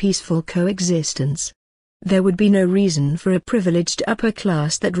together in peaceful coexistence. There would be no reason for a privileged upper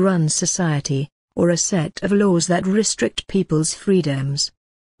class that runs society, or a set of laws that restrict people's freedoms.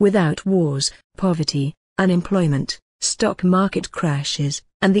 Without wars, poverty, unemployment, stock market crashes,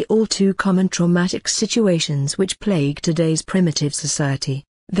 and the all-too-common traumatic situations which plague today's primitive society,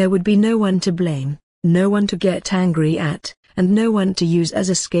 there would be no one to blame, no one to get angry at, and no one to use as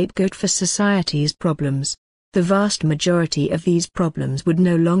a scapegoat for society's problems. The vast majority of these problems would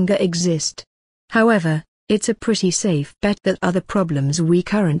no longer exist. However, it's a pretty safe bet that other problems we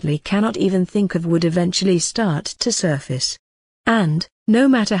currently cannot even think of would eventually start to surface. And, no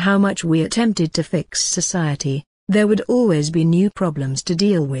matter how much we attempted to fix society, there would always be new problems to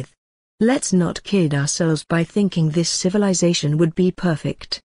deal with. Let's not kid ourselves by thinking this civilization would be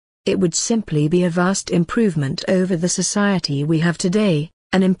perfect. It would simply be a vast improvement over the society we have today,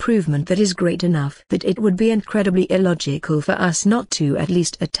 an improvement that is great enough that it would be incredibly illogical for us not to at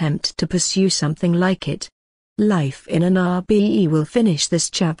least attempt to pursue something like it. Life in an RBE will finish this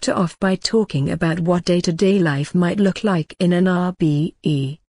chapter off by talking about what day-to-day life might look like in an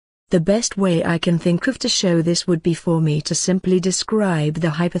RBE. The best way I can think of to show this would be for me to simply describe the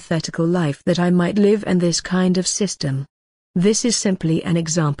hypothetical life that I might live in this kind of system. This is simply an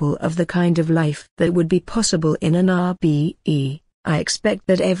example of the kind of life that would be possible in an RBE. I expect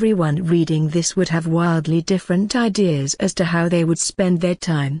that everyone reading this would have wildly different ideas as to how they would spend their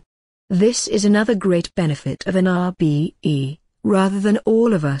time. This is another great benefit of an RBE, rather than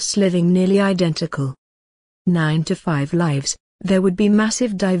all of us living nearly identical 9-to-5 lives. There would be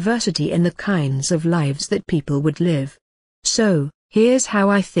massive diversity in the kinds of lives that people would live. So, here's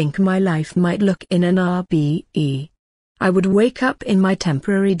how I think my life might look in an RBE. I would wake up in my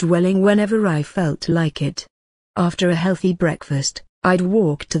temporary dwelling whenever I felt like it. After a healthy breakfast, I'd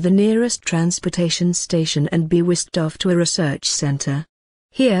walk to the nearest transportation station and be whisked off to a research center.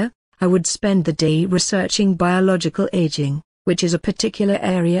 Here, I would spend the day researching biological aging, which is a particular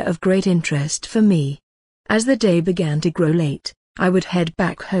area of great interest for me. As the day began to grow late, I would head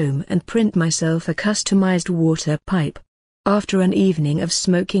back home and print myself a customized water pipe. After an evening of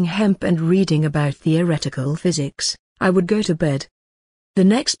smoking hemp and reading about theoretical physics, I would go to bed. The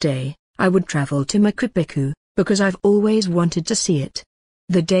next day, I would travel to Machu Picchu, because I've always wanted to see it.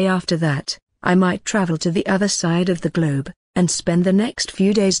 The day after that, I might travel to the other side of the globe, and spend the next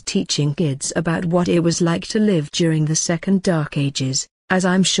few days teaching kids about what it was like to live during the Second Dark Ages, as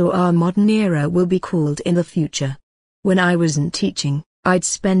I'm sure our modern era will be called in the future. When I wasn't teaching, I'd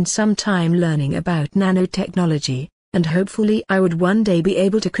spend some time learning about nanotechnology, and hopefully I would one day be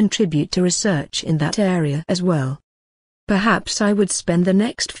able to contribute to research in that area as well. Perhaps I would spend the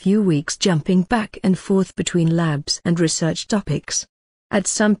next few weeks jumping back and forth between labs and research topics. At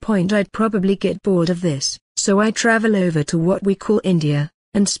some point I'd probably get bored of this, so I'd travel over to what we call India,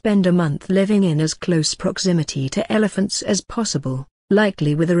 and spend a month living in as close proximity to elephants as possible,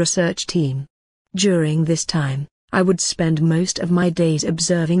 likely with a research team. During this time, I would spend most of my days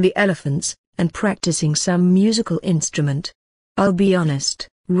observing the elephants, and practicing some musical instrument. I'll be honest,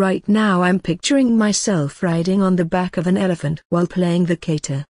 right now I'm picturing myself riding on the back of an elephant while playing the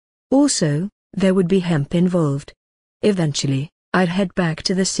kaita. Also, there would be hemp involved. Eventually, I'd head back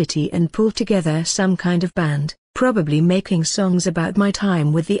to the city and pull together some kind of band, probably making songs about my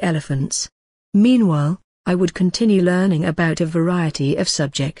time with the elephants. Meanwhile, I would continue learning about a variety of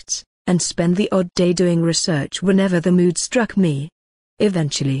subjects, and spend the odd day doing research whenever the mood struck me.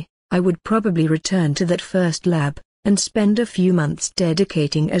 Eventually, I would probably return to that first lab, and spend a few months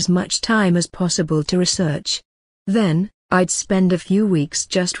dedicating as much time as possible to research. Then, I'd spend a few weeks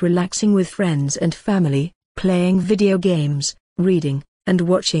just relaxing with friends and family, playing video games, reading, and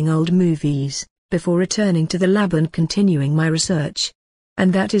watching old movies, before returning to the lab and continuing my research.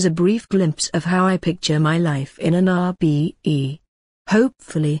 And that is a brief glimpse of how I picture my life in an RBE.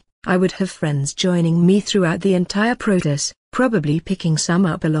 Hopefully, I would have friends joining me throughout the entire process, probably picking some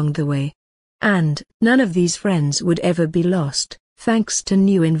up along the way. And none of these friends would ever be lost, thanks to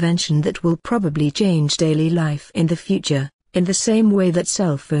new invention that will probably change daily life in the future, in the same way that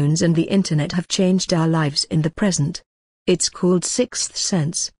cell phones and the internet have changed our lives in the present. It's called Sixth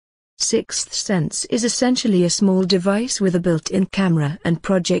Sense. Sixth Sense is essentially a small device with a built-in camera and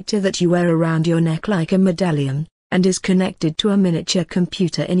projector that you wear around your neck like a medallion, and is connected to a miniature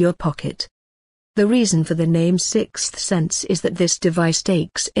computer in your pocket. The reason for the name Sixth Sense is that this device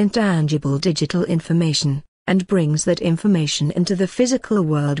takes intangible digital information, and brings that information into the physical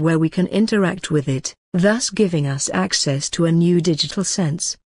world where we can interact with it, thus giving us access to a new digital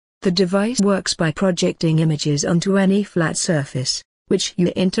sense. The device works by projecting images onto any flat surface, which you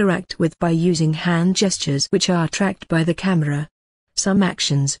interact with by using hand gestures which are tracked by the camera. Some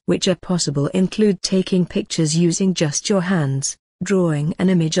actions which are possible include taking pictures using just your hands, drawing an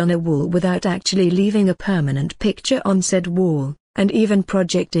image on a wall without actually leaving a permanent picture on said wall, and even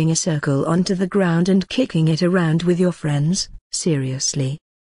projecting a circle onto the ground and kicking it around with your friends. Seriously.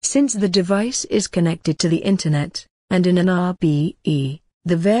 Since the device is connected to the internet, and in an RBE,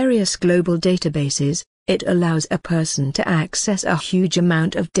 the various global databases, it allows a person to access a huge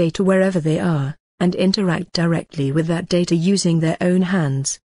amount of data wherever they are, and interact directly with that data using their own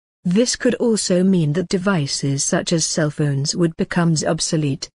hands. This could also mean that devices such as cell phones would become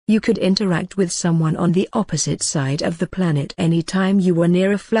obsolete. You could interact with someone on the opposite side of the planet anytime you were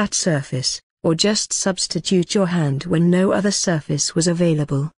near a flat surface, or just substitute your hand when no other surface was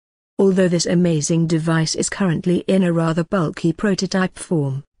available. Although this amazing device is currently in a rather bulky prototype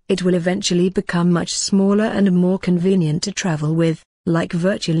form, it will eventually become much smaller and more convenient to travel with, like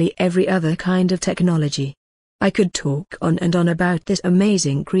virtually every other kind of technology. I could talk on and on about this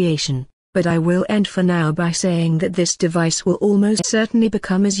amazing creation, but I will end for now by saying that this device will almost certainly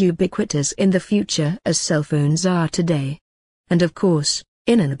become as ubiquitous in the future as cell phones are today. And of course,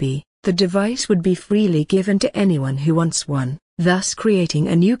 in an RBE, the device would be freely given to anyone who wants one, thus creating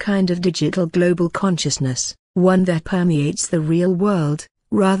a new kind of digital global consciousness, one that permeates the real world,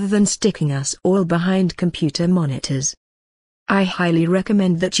 rather than sticking us all behind computer monitors. I highly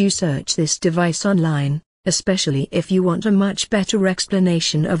recommend that you search this device online, especially if you want a much better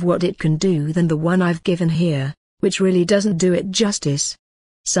explanation of what it can do than the one I've given here, which really doesn't do it justice.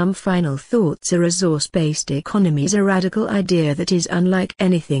 Some final thoughts. A resource-based economy is a radical idea that is unlike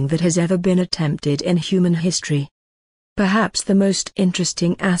anything that has ever been attempted in human history. Perhaps the most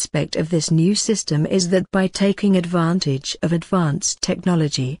interesting aspect of this new system is that by taking advantage of advanced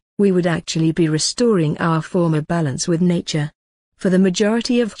technology, we would actually be restoring our former balance with nature. For the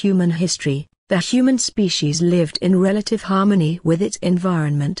majority of human history, the human species lived in relative harmony with its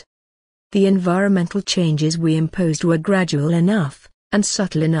environment. The environmental changes we imposed were gradual enough, and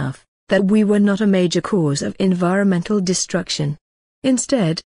subtle enough, that we were not a major cause of environmental destruction.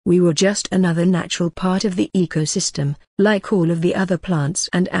 Instead, we were just another natural part of the ecosystem, like all of the other plants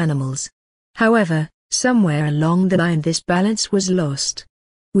and animals. However, somewhere along the line this balance was lost.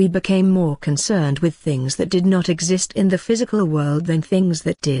 We became more concerned with things that did not exist in the physical world than things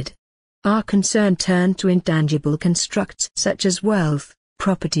that did. Our concern turned to intangible constructs such as wealth,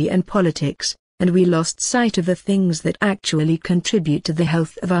 property and politics, and we lost sight of the things that actually contribute to the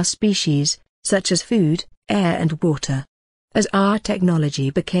health of our species, such as food, air and water. As our technology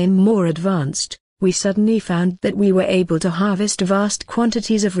became more advanced, we suddenly found that we were able to harvest vast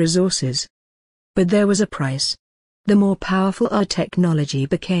quantities of resources. But there was a price. The more powerful our technology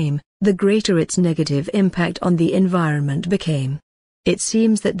became, the greater its negative impact on the environment became. It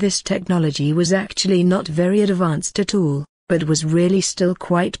seems that this technology was actually not very advanced at all, but was really still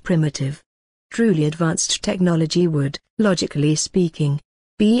quite primitive. Truly advanced technology would, logically speaking,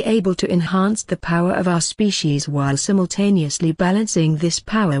 be able to enhance the power of our species while simultaneously balancing this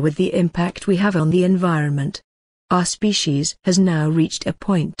power with the impact we have on the environment. Our species has now reached a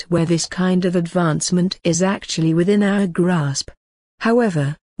point where this kind of advancement is actually within our grasp.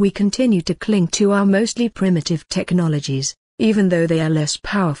 However, we continue to cling to our mostly primitive technologies, even though they are less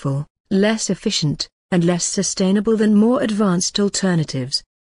powerful, less efficient, and less sustainable than more advanced alternatives.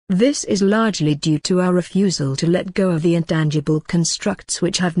 This is largely due to our refusal to let go of the intangible constructs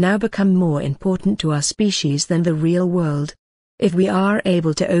which have now become more important to our species than the real world. If we are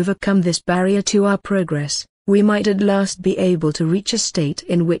able to overcome this barrier to our progress, we might at last be able to reach a state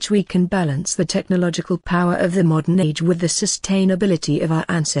in which we can balance the technological power of the modern age with the sustainability of our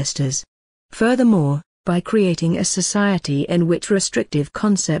ancestors. Furthermore, by creating a society in which restrictive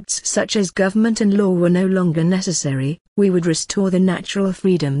concepts such as government and law were no longer necessary, we would restore the natural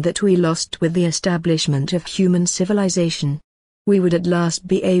freedom that we lost with the establishment of human civilization. We would at last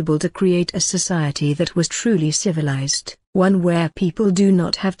be able to create a society that was truly civilized, one where people do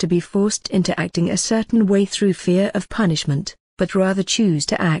not have to be forced into acting a certain way through fear of punishment, but rather choose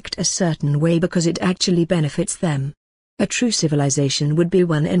to act a certain way because it actually benefits them. A true civilization would be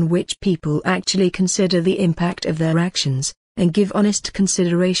one in which people actually consider the impact of their actions, and give honest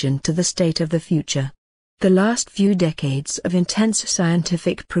consideration to the state of the future. The last few decades of intense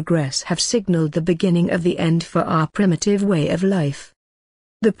scientific progress have signaled the beginning of the end for our primitive way of life.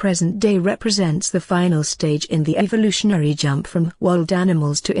 The present day represents the final stage in the evolutionary jump from wild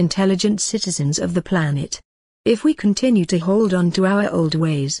animals to intelligent citizens of the planet. If we continue to hold on to our old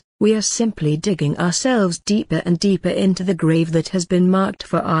ways, we are simply digging ourselves deeper and deeper into the grave that has been marked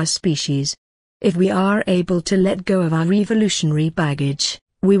for our species. If we are able to let go of our evolutionary baggage,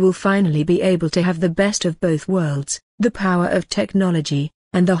 we will finally be able to have the best of both worlds, the power of technology,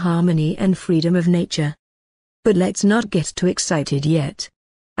 and the harmony and freedom of nature. But let's not get too excited yet.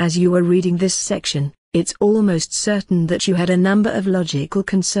 As you are reading this section, it's almost certain that you had a number of logical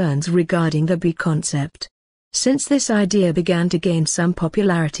concerns regarding the bee concept. Since this idea began to gain some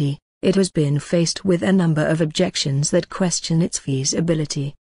popularity, it has been faced with a number of objections that question its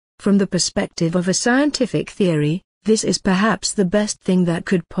feasibility. From the perspective of a scientific theory, this is perhaps the best thing that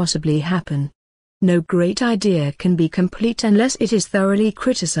could possibly happen. No great idea can be complete unless it is thoroughly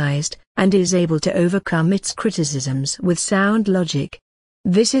criticized, and is able to overcome its criticisms with sound logic.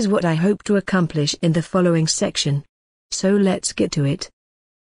 This is what I hope to accomplish in the following section. So let's get to it.